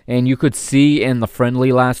 And you could see in the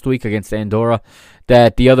friendly last week against Andorra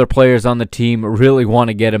that the other players on the team really want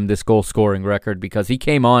to get him this goal scoring record, because he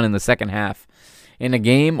came on in the second half in a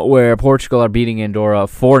game where Portugal are beating Andorra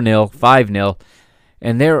 4-0, 5-0,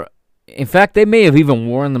 and in fact, they may have even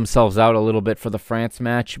worn themselves out a little bit for the France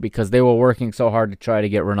match, because they were working so hard to try to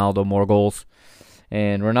get Ronaldo more goals.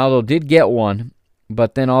 And Ronaldo did get one,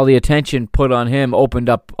 but then all the attention put on him opened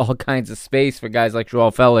up all kinds of space for guys like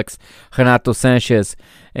Joao Felix, Renato Sanchez,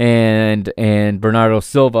 and Bernardo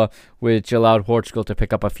Silva, which allowed Portugal to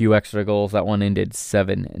pick up a few extra goals. That one ended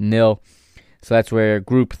 7-0. So that's where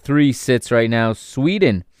Group 3 sits right now.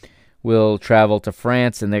 Sweden will travel to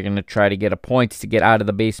France, and they're going to try to get a point to get out of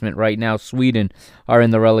the basement. Right now, Sweden are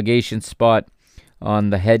in the relegation spot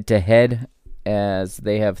on the head-to-head, as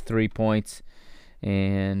they have 3 points.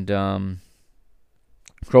 And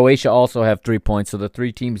Croatia also have 3 points, so the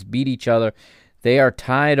three teams beat each other. They are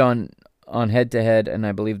tied on head-to-head, and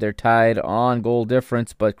I believe they're tied on goal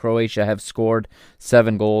difference, but Croatia have scored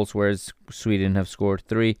 7 goals, whereas Sweden have scored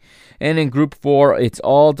 3. And in Group 4, it's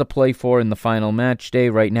all to play for in the final match day.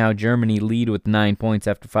 Right now, Germany lead with 9 points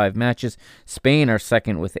after 5 matches. Spain are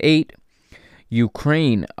second with 8.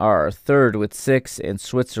 Ukraine are third with 6, and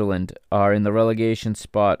Switzerland are in the relegation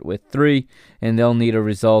spot with 3, and they'll need a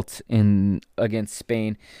result against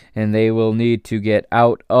Spain, and they will need to get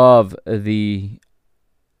out of that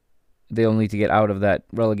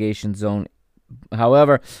relegation zone.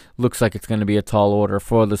 However, looks like it's going to be a tall order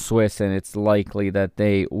for the Swiss, and it's likely that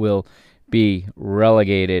they will be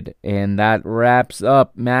relegated. And that wraps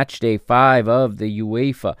up match day 5 of the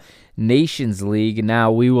UEFA Nations League.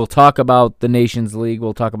 Now, we will talk about the Nations League.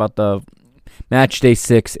 We'll talk about the match day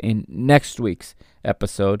 6 in next week's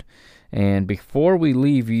episode. And before we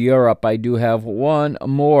leave Europe, I do have one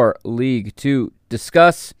more league to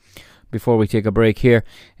discuss before we take a break here.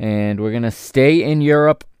 And we're going to stay in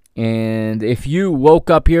Europe. And if you woke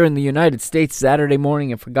up here in the United States Saturday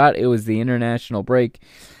morning and forgot it was the international break,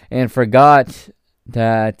 and forgot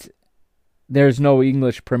that there's no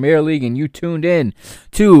English Premier League, and you tuned in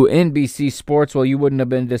to NBC Sports, well, you wouldn't have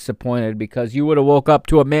been disappointed, because you would have woke up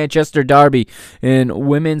to a Manchester derby in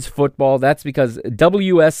women's football. That's because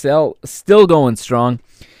WSL still going strong,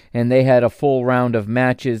 and they had a full round of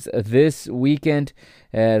matches this weekend,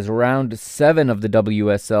 as round 7 of the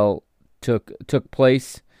WSL took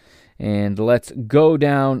place. And let's go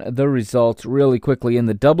down the results really quickly in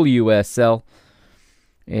the WSL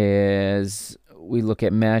as we look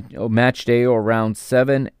at match day, or round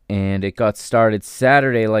 7, and it got started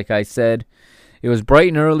Saturday, like I said. It was bright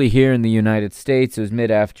and early here in the United States. It was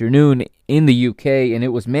mid-afternoon in the UK, and it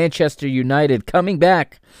was Manchester United coming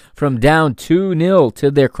back from down 2-0 to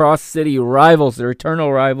their cross-city rivals, their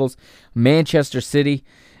eternal rivals, Manchester City.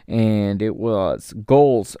 And it was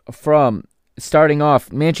goals from, starting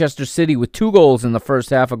off, Manchester City with 2 goals in the first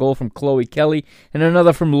half. A goal from Chloe Kelly and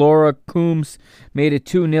another from Laura Coombs made it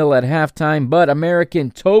 2-0 at halftime. But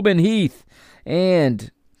American Tobin Heath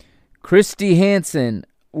and Christy Hansen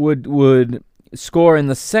would score in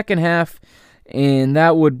the second half, and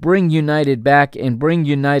that would bring United back and bring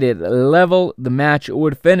United level. The match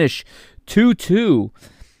would finish 2-2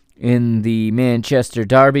 in the Manchester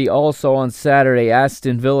derby. Also on Saturday,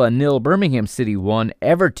 Aston Villa 0, Birmingham City 1,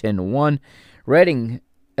 Everton 1, Reading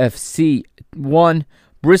FC 1,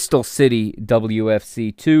 Bristol City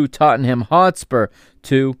WFC 2, Tottenham Hotspur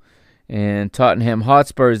 2. And Tottenham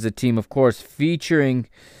Hotspur is a team, of course, featuring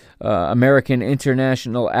American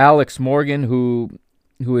international Alex Morgan, who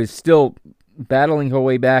who is still battling her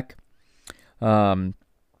way back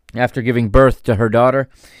after giving birth to her daughter,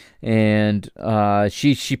 and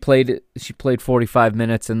she played 45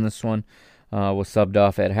 minutes in this one. Was subbed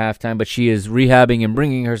off at halftime, but she is rehabbing and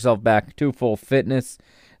bringing herself back to full fitness.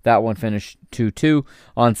 That one finished 2-2.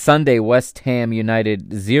 On Sunday, West Ham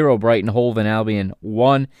United 0, Brighton Hove Albion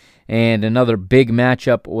 1. And another big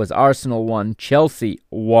matchup was Arsenal 1, Chelsea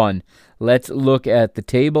 1. Let's look at the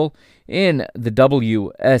table. In the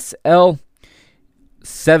WSL,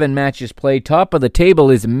 7 matches played. Top of the table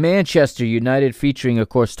is Manchester United, featuring, of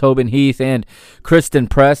course, Tobin Heath and Kristen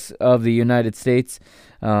Press of the United States.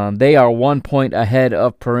 They are 1 point ahead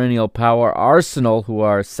of perennial power Arsenal, who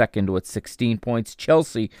are second with 16 points.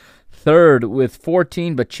 Chelsea third with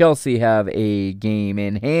 14, but Chelsea have a game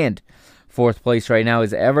in hand. Fourth place right now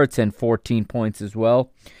is Everton, 14 points as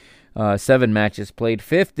well. 7 matches played.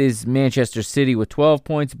 Fifth is Manchester City with 12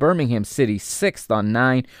 points. Birmingham City sixth on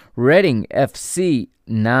 9. Reading FC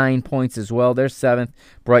 9 points as well. They're 7th.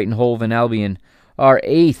 Brighton Hove and Albion are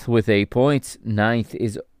 8th with 8 points. 9th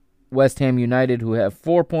is West Ham United, who have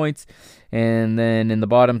 4 points. And then in the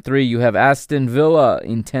bottom 3, you have Aston Villa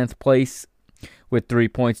in 10th place with 3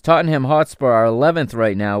 points. Tottenham Hotspur are 11th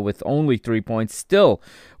right now with only 3 points, still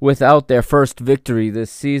without their first victory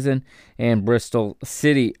this season. And Bristol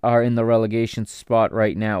City are in the relegation spot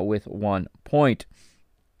right now with 1 point.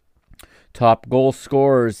 Top goal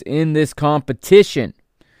scorers in this competition.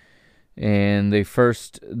 And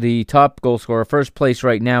the top goal scorer, first place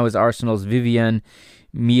right now, is Arsenal's Viviane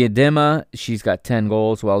Miedema. She's got 10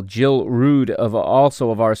 goals, while Jill Rood,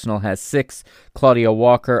 also of Arsenal, has 6. Claudia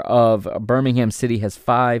Walker of Birmingham City has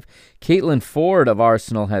 5. Caitlin Ford of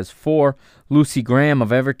Arsenal has 4. Lucy Graham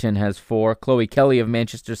of Everton has 4. Chloe Kelly of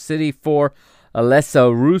Manchester City, 4.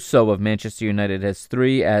 Alessa Russo of Manchester United has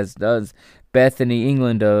 3, as does Bethany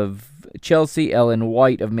England of Chelsea, Ellen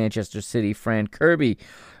White of Manchester City, Fran Kirby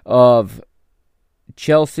of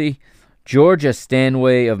Chelsea, Georgia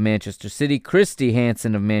Stanway of Manchester City, Christy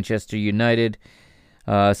Hansen of Manchester United,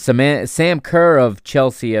 Sam Kerr of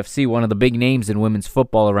Chelsea FC, one of the big names in women's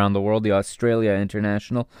football around the world, the Australia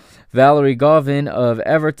International, Valerie Govin of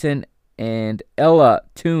Everton, and Ella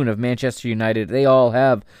Toone of Manchester United. They all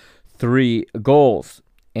have 3 goals.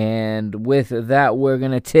 And with that, we're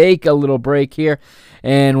going to take a little break here.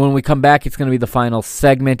 And when we come back, it's going to be the final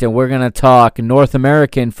segment. And we're going to talk North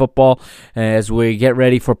American football as we get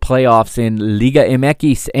ready for playoffs in Liga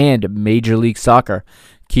MX and Major League Soccer.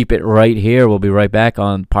 Keep it right here. We'll be right back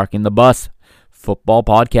on Parking the Bus Football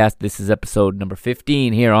Podcast. This is episode number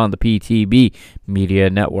 15 here on the PTB Media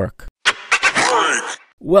Network.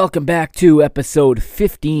 Welcome back to episode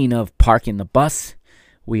 15 of Parking the Bus.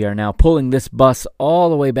 We are now pulling this bus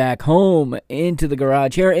all the way back home into the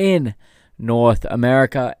garage here in North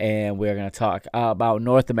America, and we're going to talk about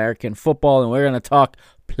North American football, and we're going to talk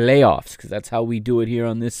playoffs, because that's how we do it here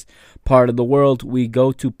on this part of the world. We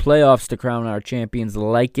go to playoffs to crown our champions,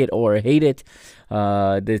 like it or hate it.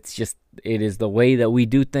 It is the way that we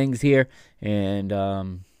do things here, and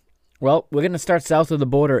well, we're going to start south of the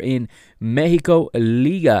border in Mexico,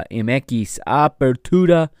 Liga MX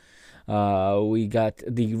Apertura. We got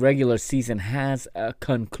the regular season has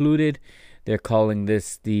concluded. They're calling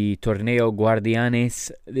this the Torneo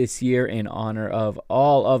Guardianes this year in honor of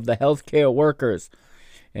all of the healthcare workers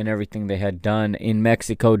and everything they had done in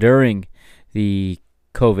Mexico during the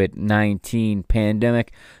COVID-19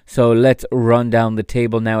 pandemic. So let's run down the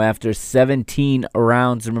table now after 17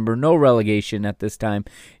 rounds. Remember, no relegation at this time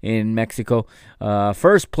in Mexico.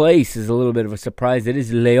 First place is a little bit of a surprise. It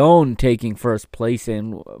is León taking first place,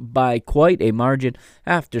 and by quite a margin.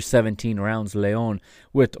 After 17 rounds, León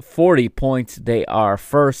with 40 points. They are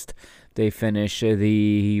first. They finish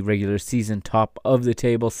the regular season top of the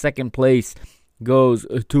table. Second place goes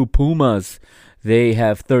to Pumas. They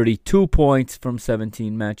have 32 points from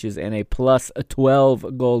 17 matches and a plus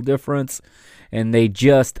 12 goal difference. And they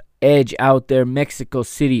just edge out their Mexico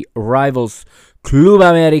City rivals, Club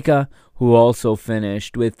America, who also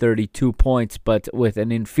finished with 32 points, but with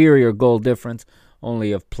an inferior goal difference,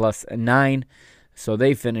 only of plus 9. So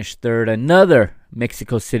they finished third. Another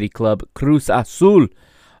Mexico City club, Cruz Azul,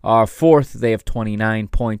 are fourth. They have 29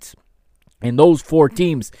 points. And those 4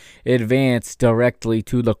 teams advance directly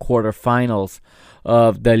to the quarterfinals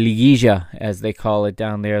of the Liguilla, as they call it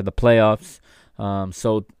down there, the playoffs.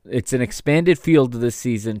 So it's an expanded field this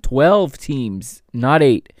season. 12 teams, not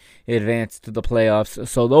 8, advance to the playoffs.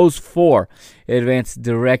 So those 4 advance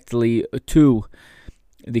directly to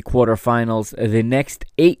the quarterfinals. The next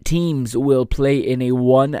 8 teams will play in a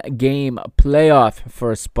 1-game playoff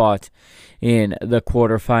for a spot in the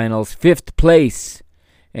quarterfinals. Fifth place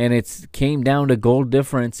and it came down to goal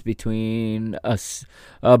difference between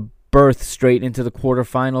a berth straight into the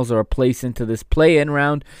quarterfinals or a place into this play-in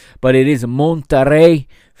round. But it is Monterrey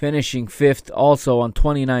finishing 5th, also on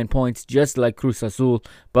 29 points, just like Cruz Azul,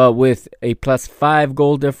 but with a +5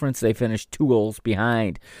 goal difference. They finished 2 goals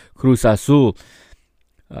behind Cruz Azul.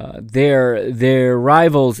 Their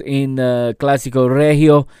rivals in the Clásico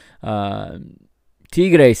Regio,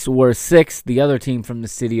 Tigres, were 6th, the other team from the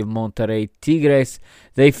city of Monterrey. Tigres,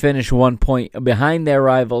 they finished 1 point behind their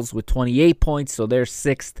rivals with 28 points, so they're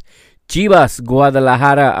 6th. Chivas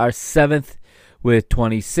Guadalajara are 7th with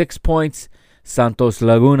 26 points. Santos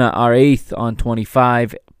Laguna are 8th on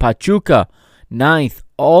 25. Pachuca, 9th,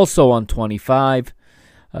 also on 25.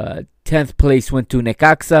 10th place went to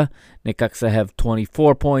Necaxa. Necaxa have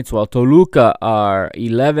 24 points, while Toluca are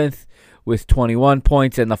 11th with 21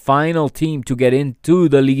 points. And the final team to get into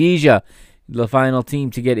the Liguilla, the final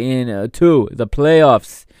team to get into the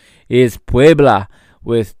playoffs, is Puebla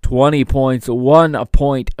with 20 points, 1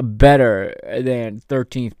 point better than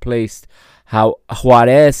 13th placed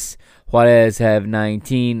Juarez. Juarez have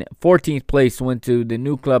 19. 14th place went to the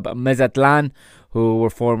new club Mazatlan, who were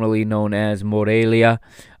formerly known as Morelia.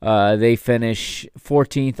 They finish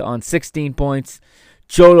 14th on 16 points.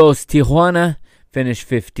 Cholos Tijuana finished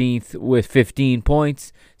 15th with 15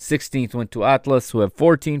 points. 16th went to Atlas, who have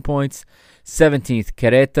 14 points. 17th,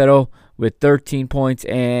 Querétaro with 13 points.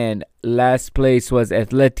 And last place was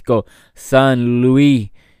Atlético San Luis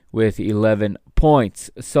with 11 points.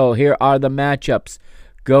 So here are the matchups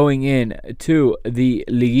going in to the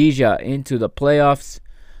Liguilla, into the playoffs.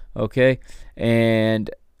 Okay, and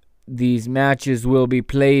these matches will be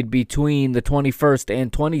played between the 21st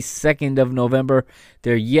and 22nd of November.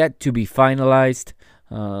 They're yet to be finalized.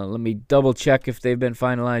 Let me double check if they've been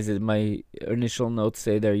finalized. My initial notes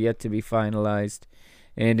say they're yet to be finalized.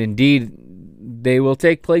 And indeed, they will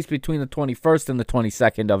take place between the 21st and the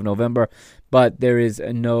 22nd of November. But there is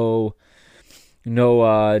no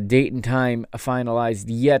date and time finalized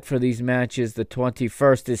yet for these matches. The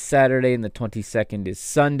 21st is Saturday and the 22nd is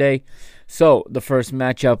Sunday. So the first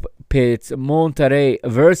matchup pits Monterrey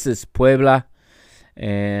versus Puebla,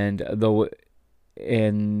 and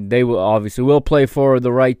they will play for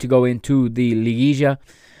the right to go into the Liguilla.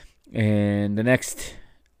 And the next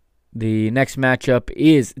matchup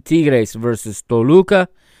is Tigres versus Toluca.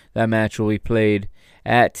 That match will be played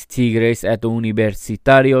at Tigres at the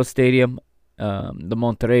Universitario Stadium. The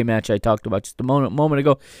Monterrey match I talked about just a moment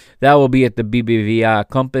ago, that will be at the BBVA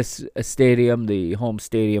Compass Stadium, the home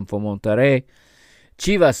stadium for Monterrey.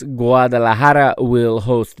 Chivas Guadalajara will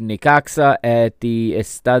host Necaxa at the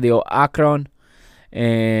Estadio Akron,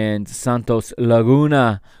 and Santos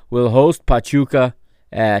Laguna will host Pachuca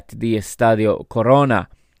at the Estadio Corona.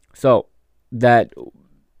 So that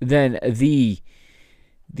then the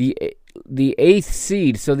 8th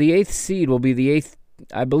seed. So the 8th seed will be the 8th.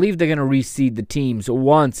 I believe they're going to reseed the teams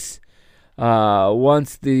once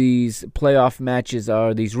these playoff matches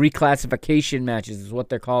are, these reclassification matches is what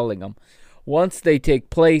they're calling them. Once they take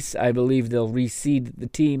place, I believe they'll reseed the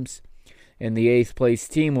teams, and the 8th place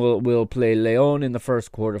team will play León in the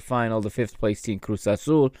first quarterfinal. The 5th place team, Cruz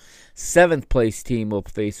Azul. 7th place team will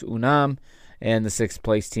face UNAM, and the 6th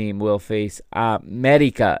place team will face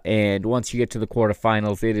América. And once you get to the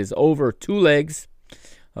quarterfinals, it is over 2 legs.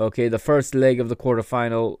 Okay, the first leg of the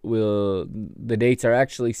quarterfinal the dates are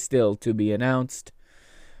actually still to be announced.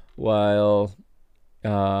 While,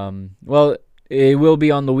 it will be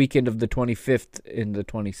on the weekend of the 25th and the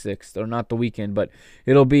 26th, or not the weekend, but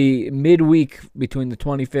it'll be midweek between the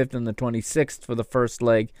 25th and the 26th for the first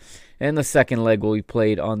leg, and the second leg will be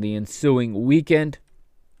played on the ensuing weekend.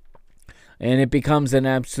 And it becomes an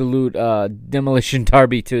absolute demolition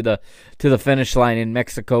derby to the finish line in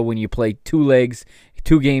Mexico when you play 2 legs,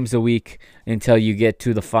 2 games a week until you get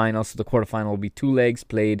to the final. So the quarterfinal will be 2 legs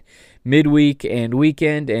played midweek and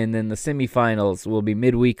weekend, and then the semifinals will be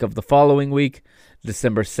midweek of the following week,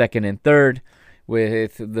 December 2nd and 3rd,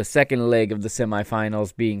 with the second leg of the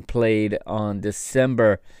semifinals being played on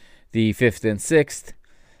December the 5th and 6th.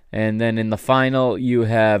 And then in the final, you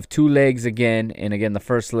have 2 legs again, and again the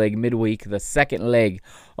first leg midweek, the second leg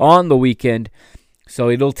on the weekend. So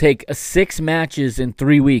it'll take 6 matches in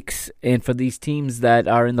 3 weeks. And for these teams that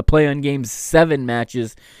are in the play-in games, 7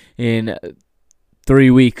 matches in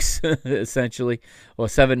 3 weeks, essentially. Or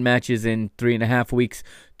 7 matches in 3.5 weeks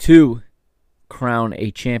to crown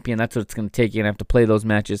a champion. That's what it's going to take. You're going to have to play those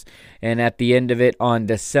matches. And at the end of it, on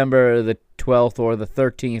December the 12th or the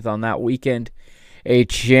 13th on that weekend, a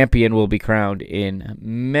champion will be crowned in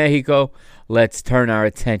Mexico. Let's turn our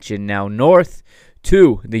attention now north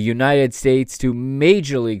to the United States, to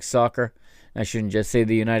Major League Soccer. I shouldn't just say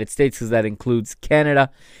the United States because that includes Canada.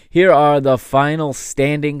 Here are the final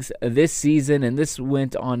standings this season, and this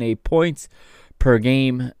went on a points per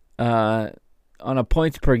game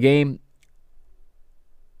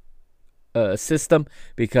system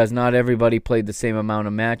because not everybody played the same amount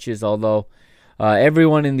of matches, although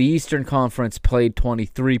everyone in the Eastern Conference played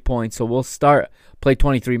 23 points. So we'll play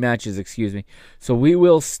 23 matches, So we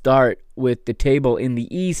will start with the table in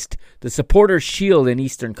the East. The Supporters Shield in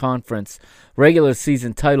Eastern Conference regular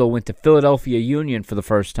season title went to Philadelphia Union for the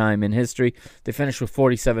first time in history. They finished with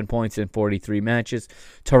 47 points in 43 matches.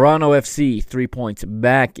 Toronto FC 3 points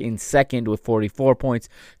back in second with 44 points.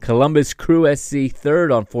 Columbus Crew SC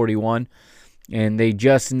third on 41. And they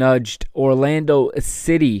just nudged Orlando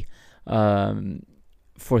City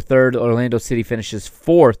for third. Orlando City finishes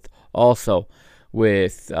fourth also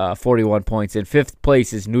with 41 points. In fifth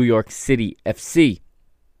place is New York City FC.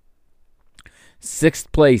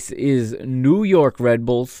 Sixth place is New York Red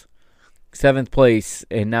Bulls. Seventh place,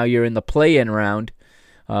 and now you're in the play-in round.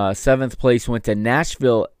 Seventh place went to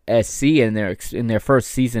Nashville SC in their first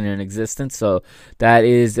season in existence, so that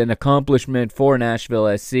is an accomplishment for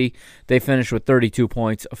Nashville SC. They finished with 32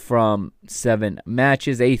 points from 7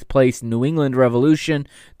 matches. Eighth place, New England Revolution.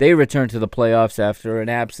 They returned to the playoffs after an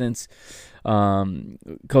absence.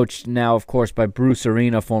 Coached now, of course, by Bruce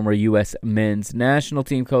Arena, former U.S. men's national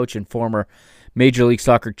team coach and former Major League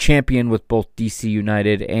Soccer champion with both DC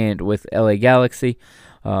United and with LA Galaxy.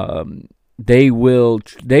 They will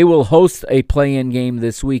host a play-in game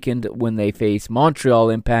this weekend when they face Montreal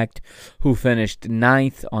Impact, who finished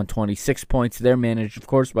 9th on 26 points. They're managed, of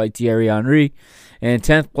course, by Thierry Henry. And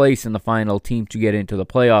 10th place in the final team to get into the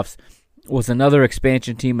playoffs was another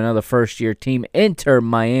expansion team, another first-year team, Inter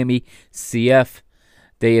Miami CF.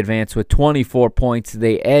 They advanced with 24 points.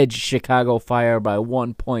 They edged Chicago Fire by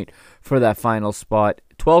 1 point for that final spot.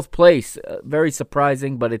 12th place, very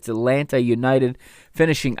surprising, but it's Atlanta United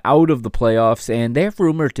finishing out of the playoffs, and they're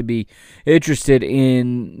rumored to be interested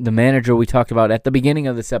in the manager we talked about at the beginning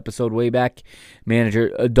of this episode, way back,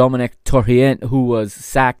 manager Dominic Torrent, who was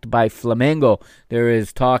sacked by Flamengo. There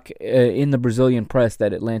is talk in the Brazilian press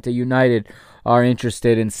that Atlanta United are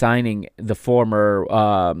interested in signing the former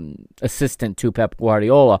assistant to Pep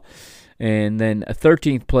Guardiola. And then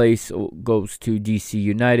 13th place goes to DC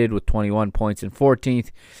United with 21 points, and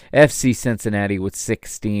 14th, FC Cincinnati with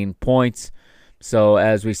 16 points. So,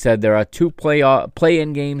 as we said, there are 2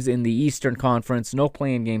 play-in games in the Eastern Conference, no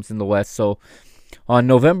play-in games in the West. So, on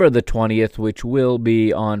November the 20th, which will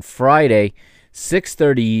be on Friday,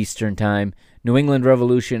 6:30 Eastern Time, New England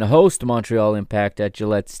Revolution host Montreal Impact at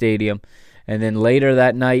Gillette Stadium. And then later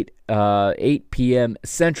that night, 8 p.m.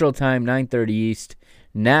 Central Time, 9:30 East,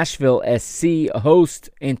 Nashville SC host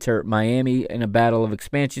Inter Miami in a battle of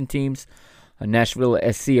expansion teams. Nashville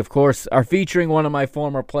SC, of course, are featuring one of my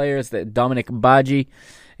former players, Dominic Badji,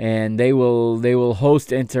 and they will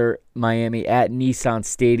host Inter Miami at Nissan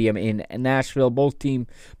Stadium in Nashville. Both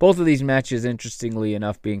of these matches, interestingly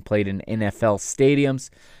enough, being played in NFL stadiums,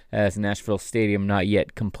 as Nashville Stadium not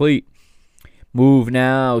yet complete. Move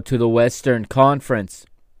now to the Western Conference,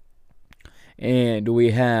 and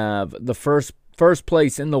we have the first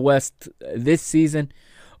place in the West this season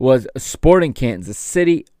was Sporting Kansas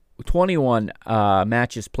City. 21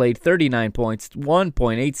 matches played, 39 points,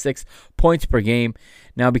 1.86 points per game.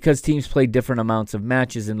 Now, because teams play different amounts of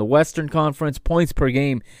matches in the Western Conference, points per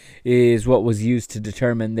game is what was used to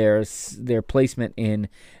determine their placement in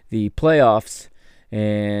the playoffs.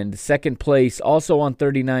 And second place, also on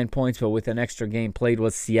 39 points, but with an extra game played,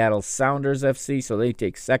 was Seattle Sounders FC, so they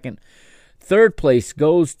take second. Third place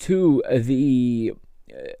goes to the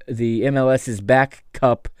MLS's back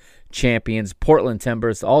cup champions, Portland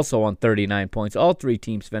Timbers, also on 39 points. All 3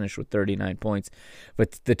 teams finished with 39 points,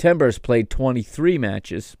 but the Timbers played 23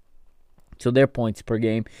 matches, so their points per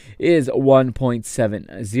game is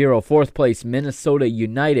 1.70. Fourth place, Minnesota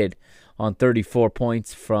United on 34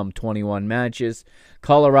 points from 21 matches.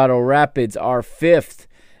 Colorado Rapids are fifth,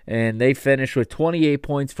 and they finished with 28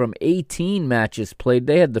 points from 18 matches played.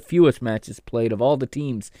 They had the fewest matches played of all the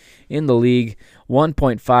teams in the league,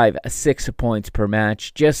 1.56 points per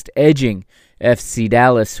match, just edging FC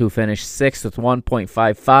Dallas, who finished 6th with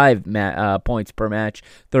 1.55 points per match,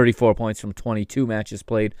 34 points from 22 matches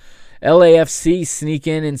played. LAFC sneak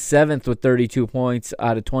in 7th with 32 points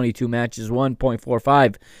out of 22 matches,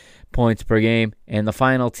 1.45 points per game. And the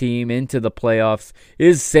final team into the playoffs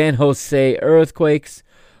is San Jose Earthquakes,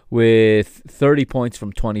 with 30 points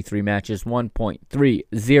from 23 matches,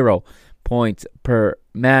 1.30 points per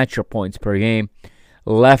match or points per game.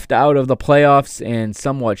 Left out of the playoffs, and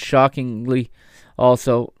somewhat shockingly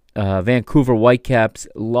also, Vancouver Whitecaps,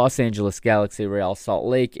 Los Angeles Galaxy, Real Salt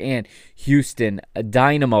Lake, and Houston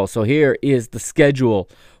Dynamo. So here is the schedule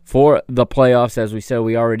for the playoffs. As we said,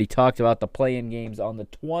 we already talked about the play-in games on the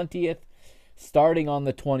 20th. Starting on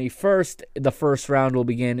the 21st, the first round will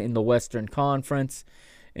begin in the Western Conference,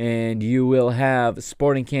 and you will have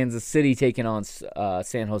Sporting Kansas City taking on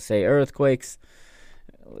San Jose Earthquakes.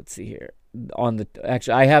 Let's see here.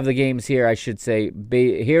 I have the games here. I should say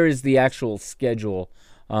here is the actual schedule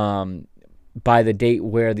by the date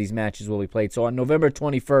where these matches will be played. So on November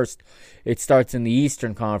 21st, it starts in the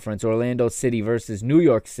Eastern Conference. Orlando City versus New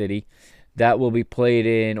York City. That will be played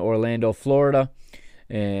in Orlando, Florida,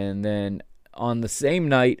 and then on the same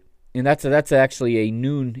night, and that's actually a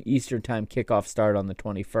noon Eastern time kickoff start on the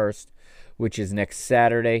 21st, which is next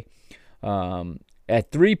Saturday.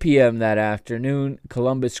 At 3 p.m. that afternoon,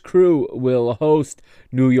 Columbus Crew will host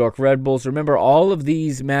New York Red Bulls. Remember, all of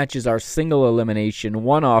these matches are single elimination,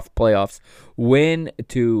 one-off playoffs. Win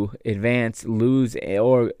to advance, lose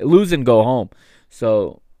and go home.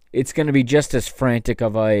 So it's going to be just as frantic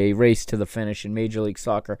of a race to the finish in Major League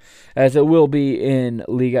Soccer as it will be in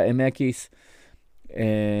Liga MX.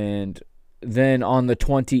 And then on the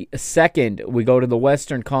 22nd, we go to the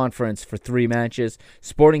Western Conference for 3 matches.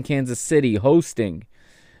 Sporting Kansas City hosting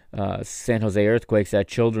San Jose Earthquakes at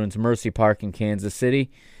Children's Mercy Park in Kansas City.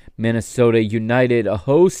 Minnesota United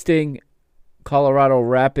hosting Colorado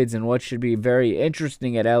Rapids in what should be very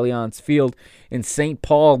interesting at Allianz Field in St.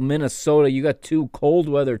 Paul, Minnesota. You got 2 cold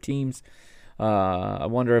weather teams. I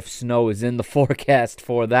wonder if snow is in the forecast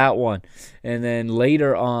for that one. And then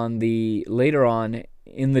later on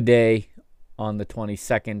in the day, on the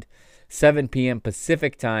 22nd, 7 p.m.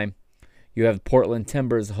 Pacific time, you have Portland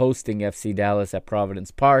Timbers hosting FC Dallas at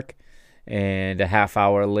Providence Park. And a half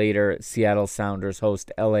hour later, Seattle Sounders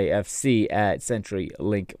host LAFC at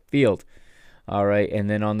CenturyLink Field. All right,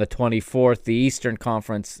 and then on the 24th, the Eastern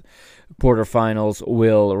Conference quarterfinals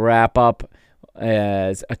will wrap up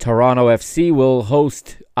as a Toronto FC will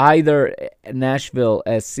host either Nashville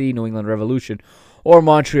SC, New England Revolution, or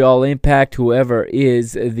Montreal Impact, whoever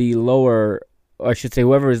is the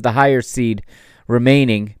higher seed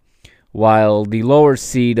remaining, while the lower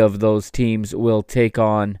seed of those teams will take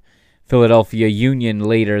on Philadelphia Union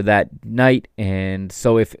later that night. And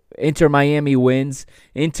so if Inter Miami wins,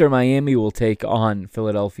 Inter Miami will take on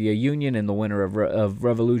Philadelphia Union, and the winner of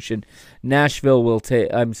Revolution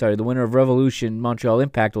the winner of Revolution Montreal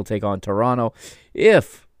Impact will take on Toronto.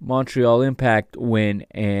 If Montreal Impact win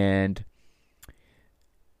and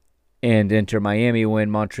Inter Miami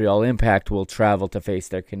win, Montreal Impact will travel to face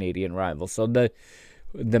their Canadian rivals. So the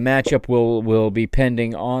matchup will be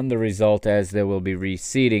pending on the result, as there will be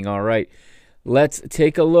reseeding. All right, let's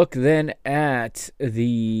take a look then at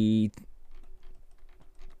the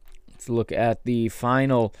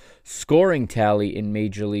final scoring tally in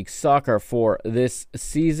Major League Soccer for this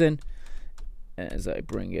season, as I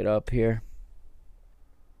bring it up here.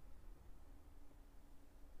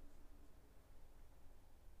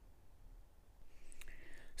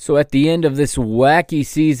 So at the end of this wacky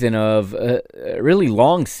season of a really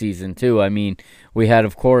long season, too. I mean, we had,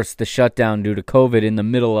 of course, the shutdown due to COVID in the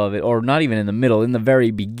middle of it, or not even in the middle, in the very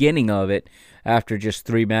beginning of it, after just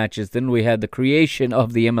 3 matches. Then we had the creation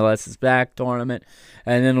of the MLS is Back tournament,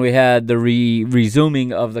 and then we had the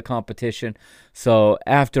resuming of the competition. So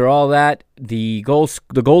after all that, the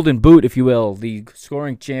golden boot, if you will, the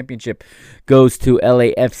scoring championship goes to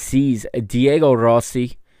LAFC's Diego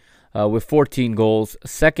Rossi, with 14 goals.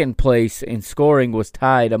 Second place in scoring was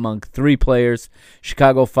tied among 3 players: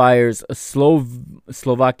 Chicago Fire's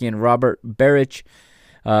Slovakian Robert Beric,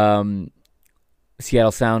 Seattle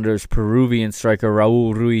Sounders Peruvian striker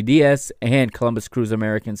Raul Ruidiaz, and Columbus Crew's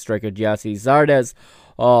American striker Gyasi Zardes.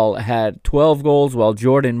 All had 12 goals, while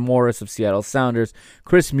Jordan Morris of Seattle Sounders,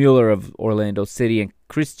 Chris Mueller of Orlando City, and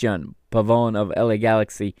Christian Pavon of LA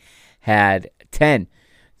Galaxy had 10.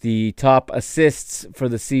 The top assists for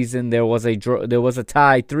the season, there was a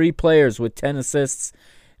tie. 3 players with 10 assists: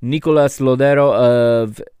 Nicolas Lodero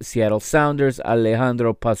of Seattle Sounders,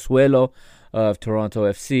 Alejandro Pasuelo of Toronto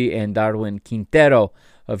FC, and Darwin Quintero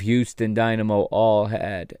of Houston Dynamo all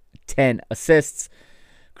had 10 assists.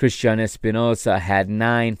 Christian Espinosa had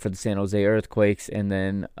 9 for the San Jose Earthquakes, and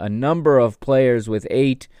then a number of players with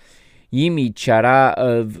 8. Yimi Chara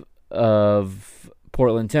of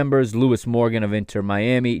Portland Timbers, Lewis Morgan of Inter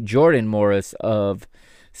Miami, Jordan Morris of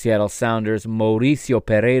Seattle Sounders, Mauricio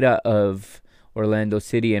Pereira of Orlando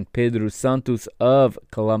City, and Pedro Santos of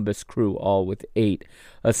Columbus Crew, all with 8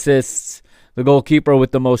 assists. The goalkeeper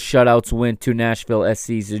with the most shutouts went to Nashville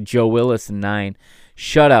SC's Joe Willis, 9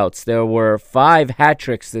 shutouts. There were 5 hat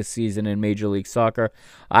tricks this season in Major League Soccer.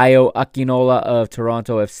 Ayo Akinola of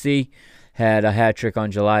Toronto FC had a hat trick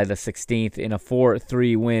on July the 16th in a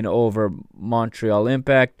 4-3 win over Montreal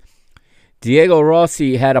Impact. Diego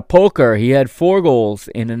Rossi had a poker. He had 4 goals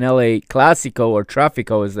in an LA Clasico, or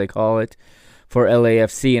Trafico as they call it, for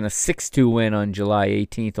LAFC in a 6-2 win on July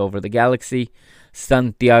 18th over the Galaxy.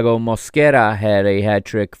 Santiago Mosquera had a hat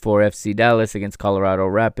trick for FC Dallas against Colorado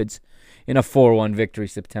Rapids in a 4-1 victory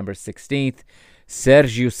September 16th.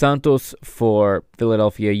 Sergio Santos for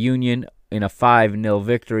Philadelphia Union in a 5-0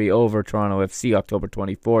 victory over Toronto FC October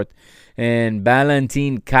 24th. And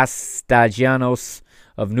Valentin Castellanos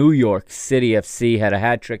of New York City FC had a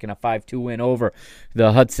hat trick in a 5-2 win over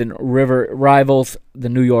the Hudson River rivals, the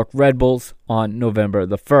New York Red Bulls, on November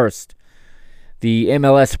the 1st. The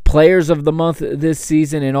MLS Players of the Month this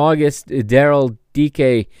season in August, Daryl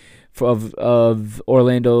Dike of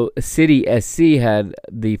Orlando City SC had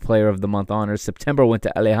the Player of the Month honors. September went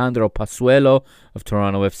to Alejandro Pasuelo of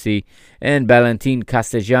Toronto FC, and Valentin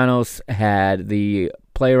Castellanos had the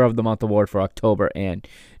Player of the Month award for October and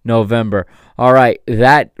November. All right,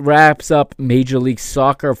 that wraps up Major League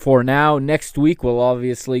Soccer for now. Next week, we'll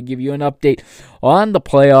obviously give you an update on the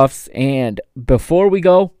playoffs, and before we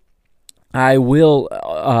go, I will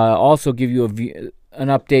also give you an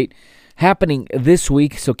update happening this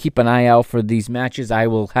week, so keep an eye out for these matches. I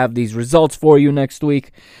will have these results for you next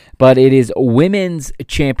week, but it is Women's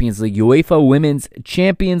Champions League, UEFA Women's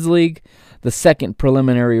Champions League. The second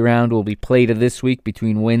preliminary round will be played this week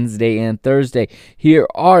between Wednesday and Thursday. Here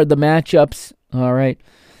are the matchups, all right,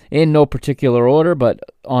 in no particular order, but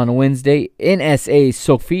on Wednesday, NSA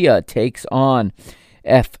Sofia takes on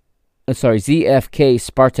ZFK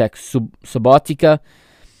Spartak Subotica,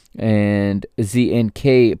 and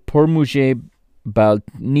ZNK Pormuje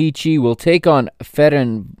Balnici will take on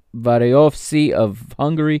Ferencvárosi of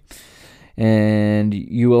Hungary, and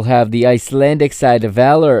you will have the Icelandic side of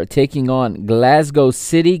Valor taking on Glasgow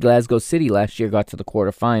City. Glasgow City last year got to the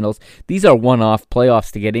quarterfinals. These are one-off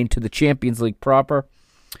playoffs to get into the Champions League proper.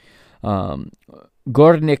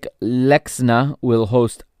 Górnik Lexna will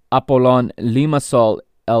host Apollon Limassol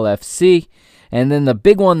LFC. And then the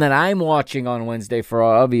big one that I'm watching on Wednesday for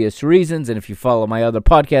obvious reasons, and if you follow my other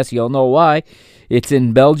podcasts, you'll know why. It's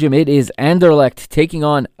in Belgium. It is Anderlecht taking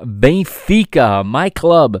on Benfica, my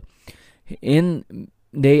club.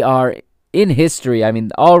 They are in history. I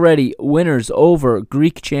mean, already winners over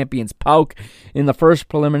Greek champions PAOK in the first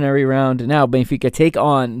preliminary round. Now Benfica take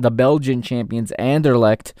on the Belgian champions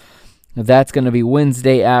Anderlecht. That's going to be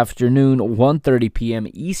Wednesday afternoon, 1:30 p.m.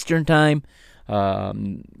 Eastern Time.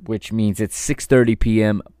 Which means it's 6:30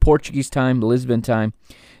 p.m. Portuguese time, Lisbon time.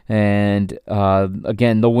 And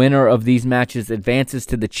again, the winner of these matches advances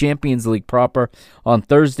to the Champions League proper. On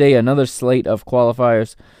Thursday, another slate of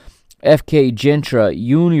qualifiers. FK Gentra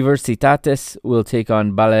Universitates will take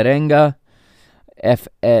on Balerenga.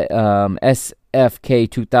 SFK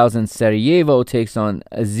 2000 Sarajevo takes on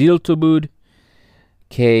Ziltobud.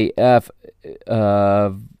 KF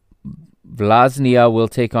Vlasnia will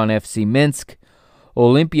take on FC Minsk.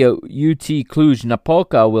 Olympia UT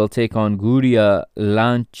Cluj-Napoca will take on Guria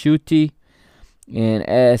Lanchuti. And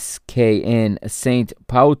SKN St.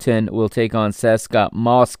 Pölten will take on CSKA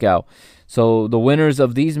Moscow. So the winners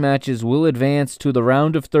of these matches will advance to the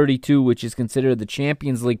round of 32, which is considered the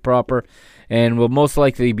Champions League proper, and will most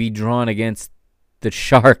likely be drawn against the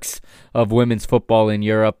sharks of women's football in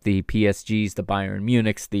Europe, the PSGs, the Bayern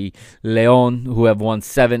Munichs, the Lyon, who have won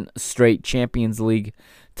 7 straight Champions League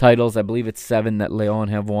titles. I believe it's 7 that Lyon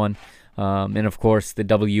have won. And, of course, the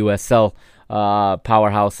WSL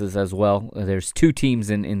powerhouses as well. There's 2 teams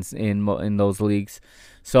in those leagues.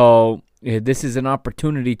 So this is an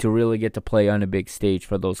opportunity to really get to play on a big stage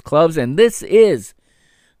for those clubs. And this is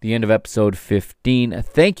the end of episode 15.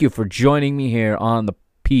 Thank you for joining me here on the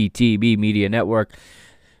PTB Media Network.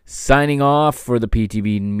 Signing off for the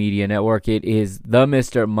PTB Media Network, it is the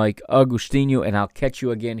Mr. Mike Agustino, and I'll catch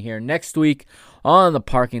you again here next week on the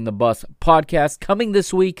Parking the Bus podcast. Coming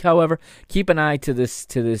this week, however, keep an eye to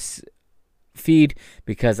this feed,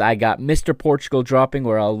 because I got Mr. Portugal dropping,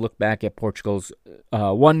 where I'll look back at Portugal's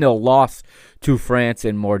 1-0 loss to France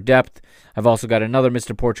in more depth. I've also got another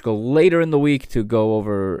Mr. Portugal later in the week to go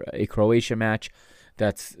over a Croatia match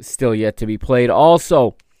that's still yet to be played.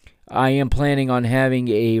 Also, I am planning on having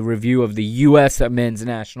a review of the U.S. men's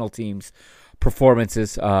national team's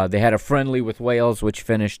performances. They had a friendly with Wales, which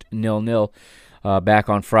finished 0-0 back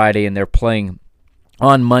on Friday, and they're playing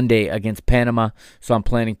on Monday against Panama. So I'm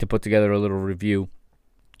planning to put together a little review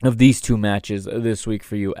of these two matches this week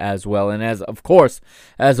for you as well. And as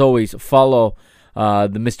always, follow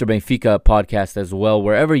the Mr. Benfica podcast as well.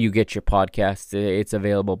 Wherever you get your podcasts, it's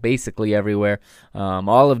available basically everywhere.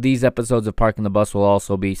 All of these episodes of Parking the Bus will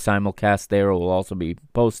also be simulcast there, or will also be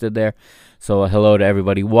posted there. So hello to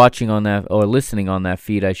everybody watching on that, or listening on that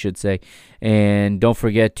feed, I should say. And don't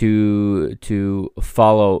forget to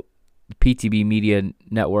follow PTB Media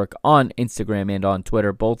Network on Instagram and on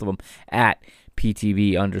Twitter, both of them at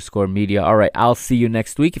PTB_media. All right, I'll see you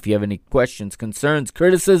next week. If you have any questions, concerns,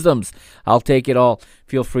 criticisms, I'll take it all.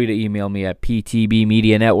 Feel free to email me at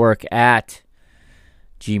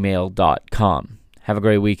ptbmedianetwork@gmail.com. Have a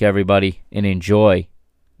great week, everybody, and enjoy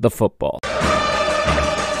the football.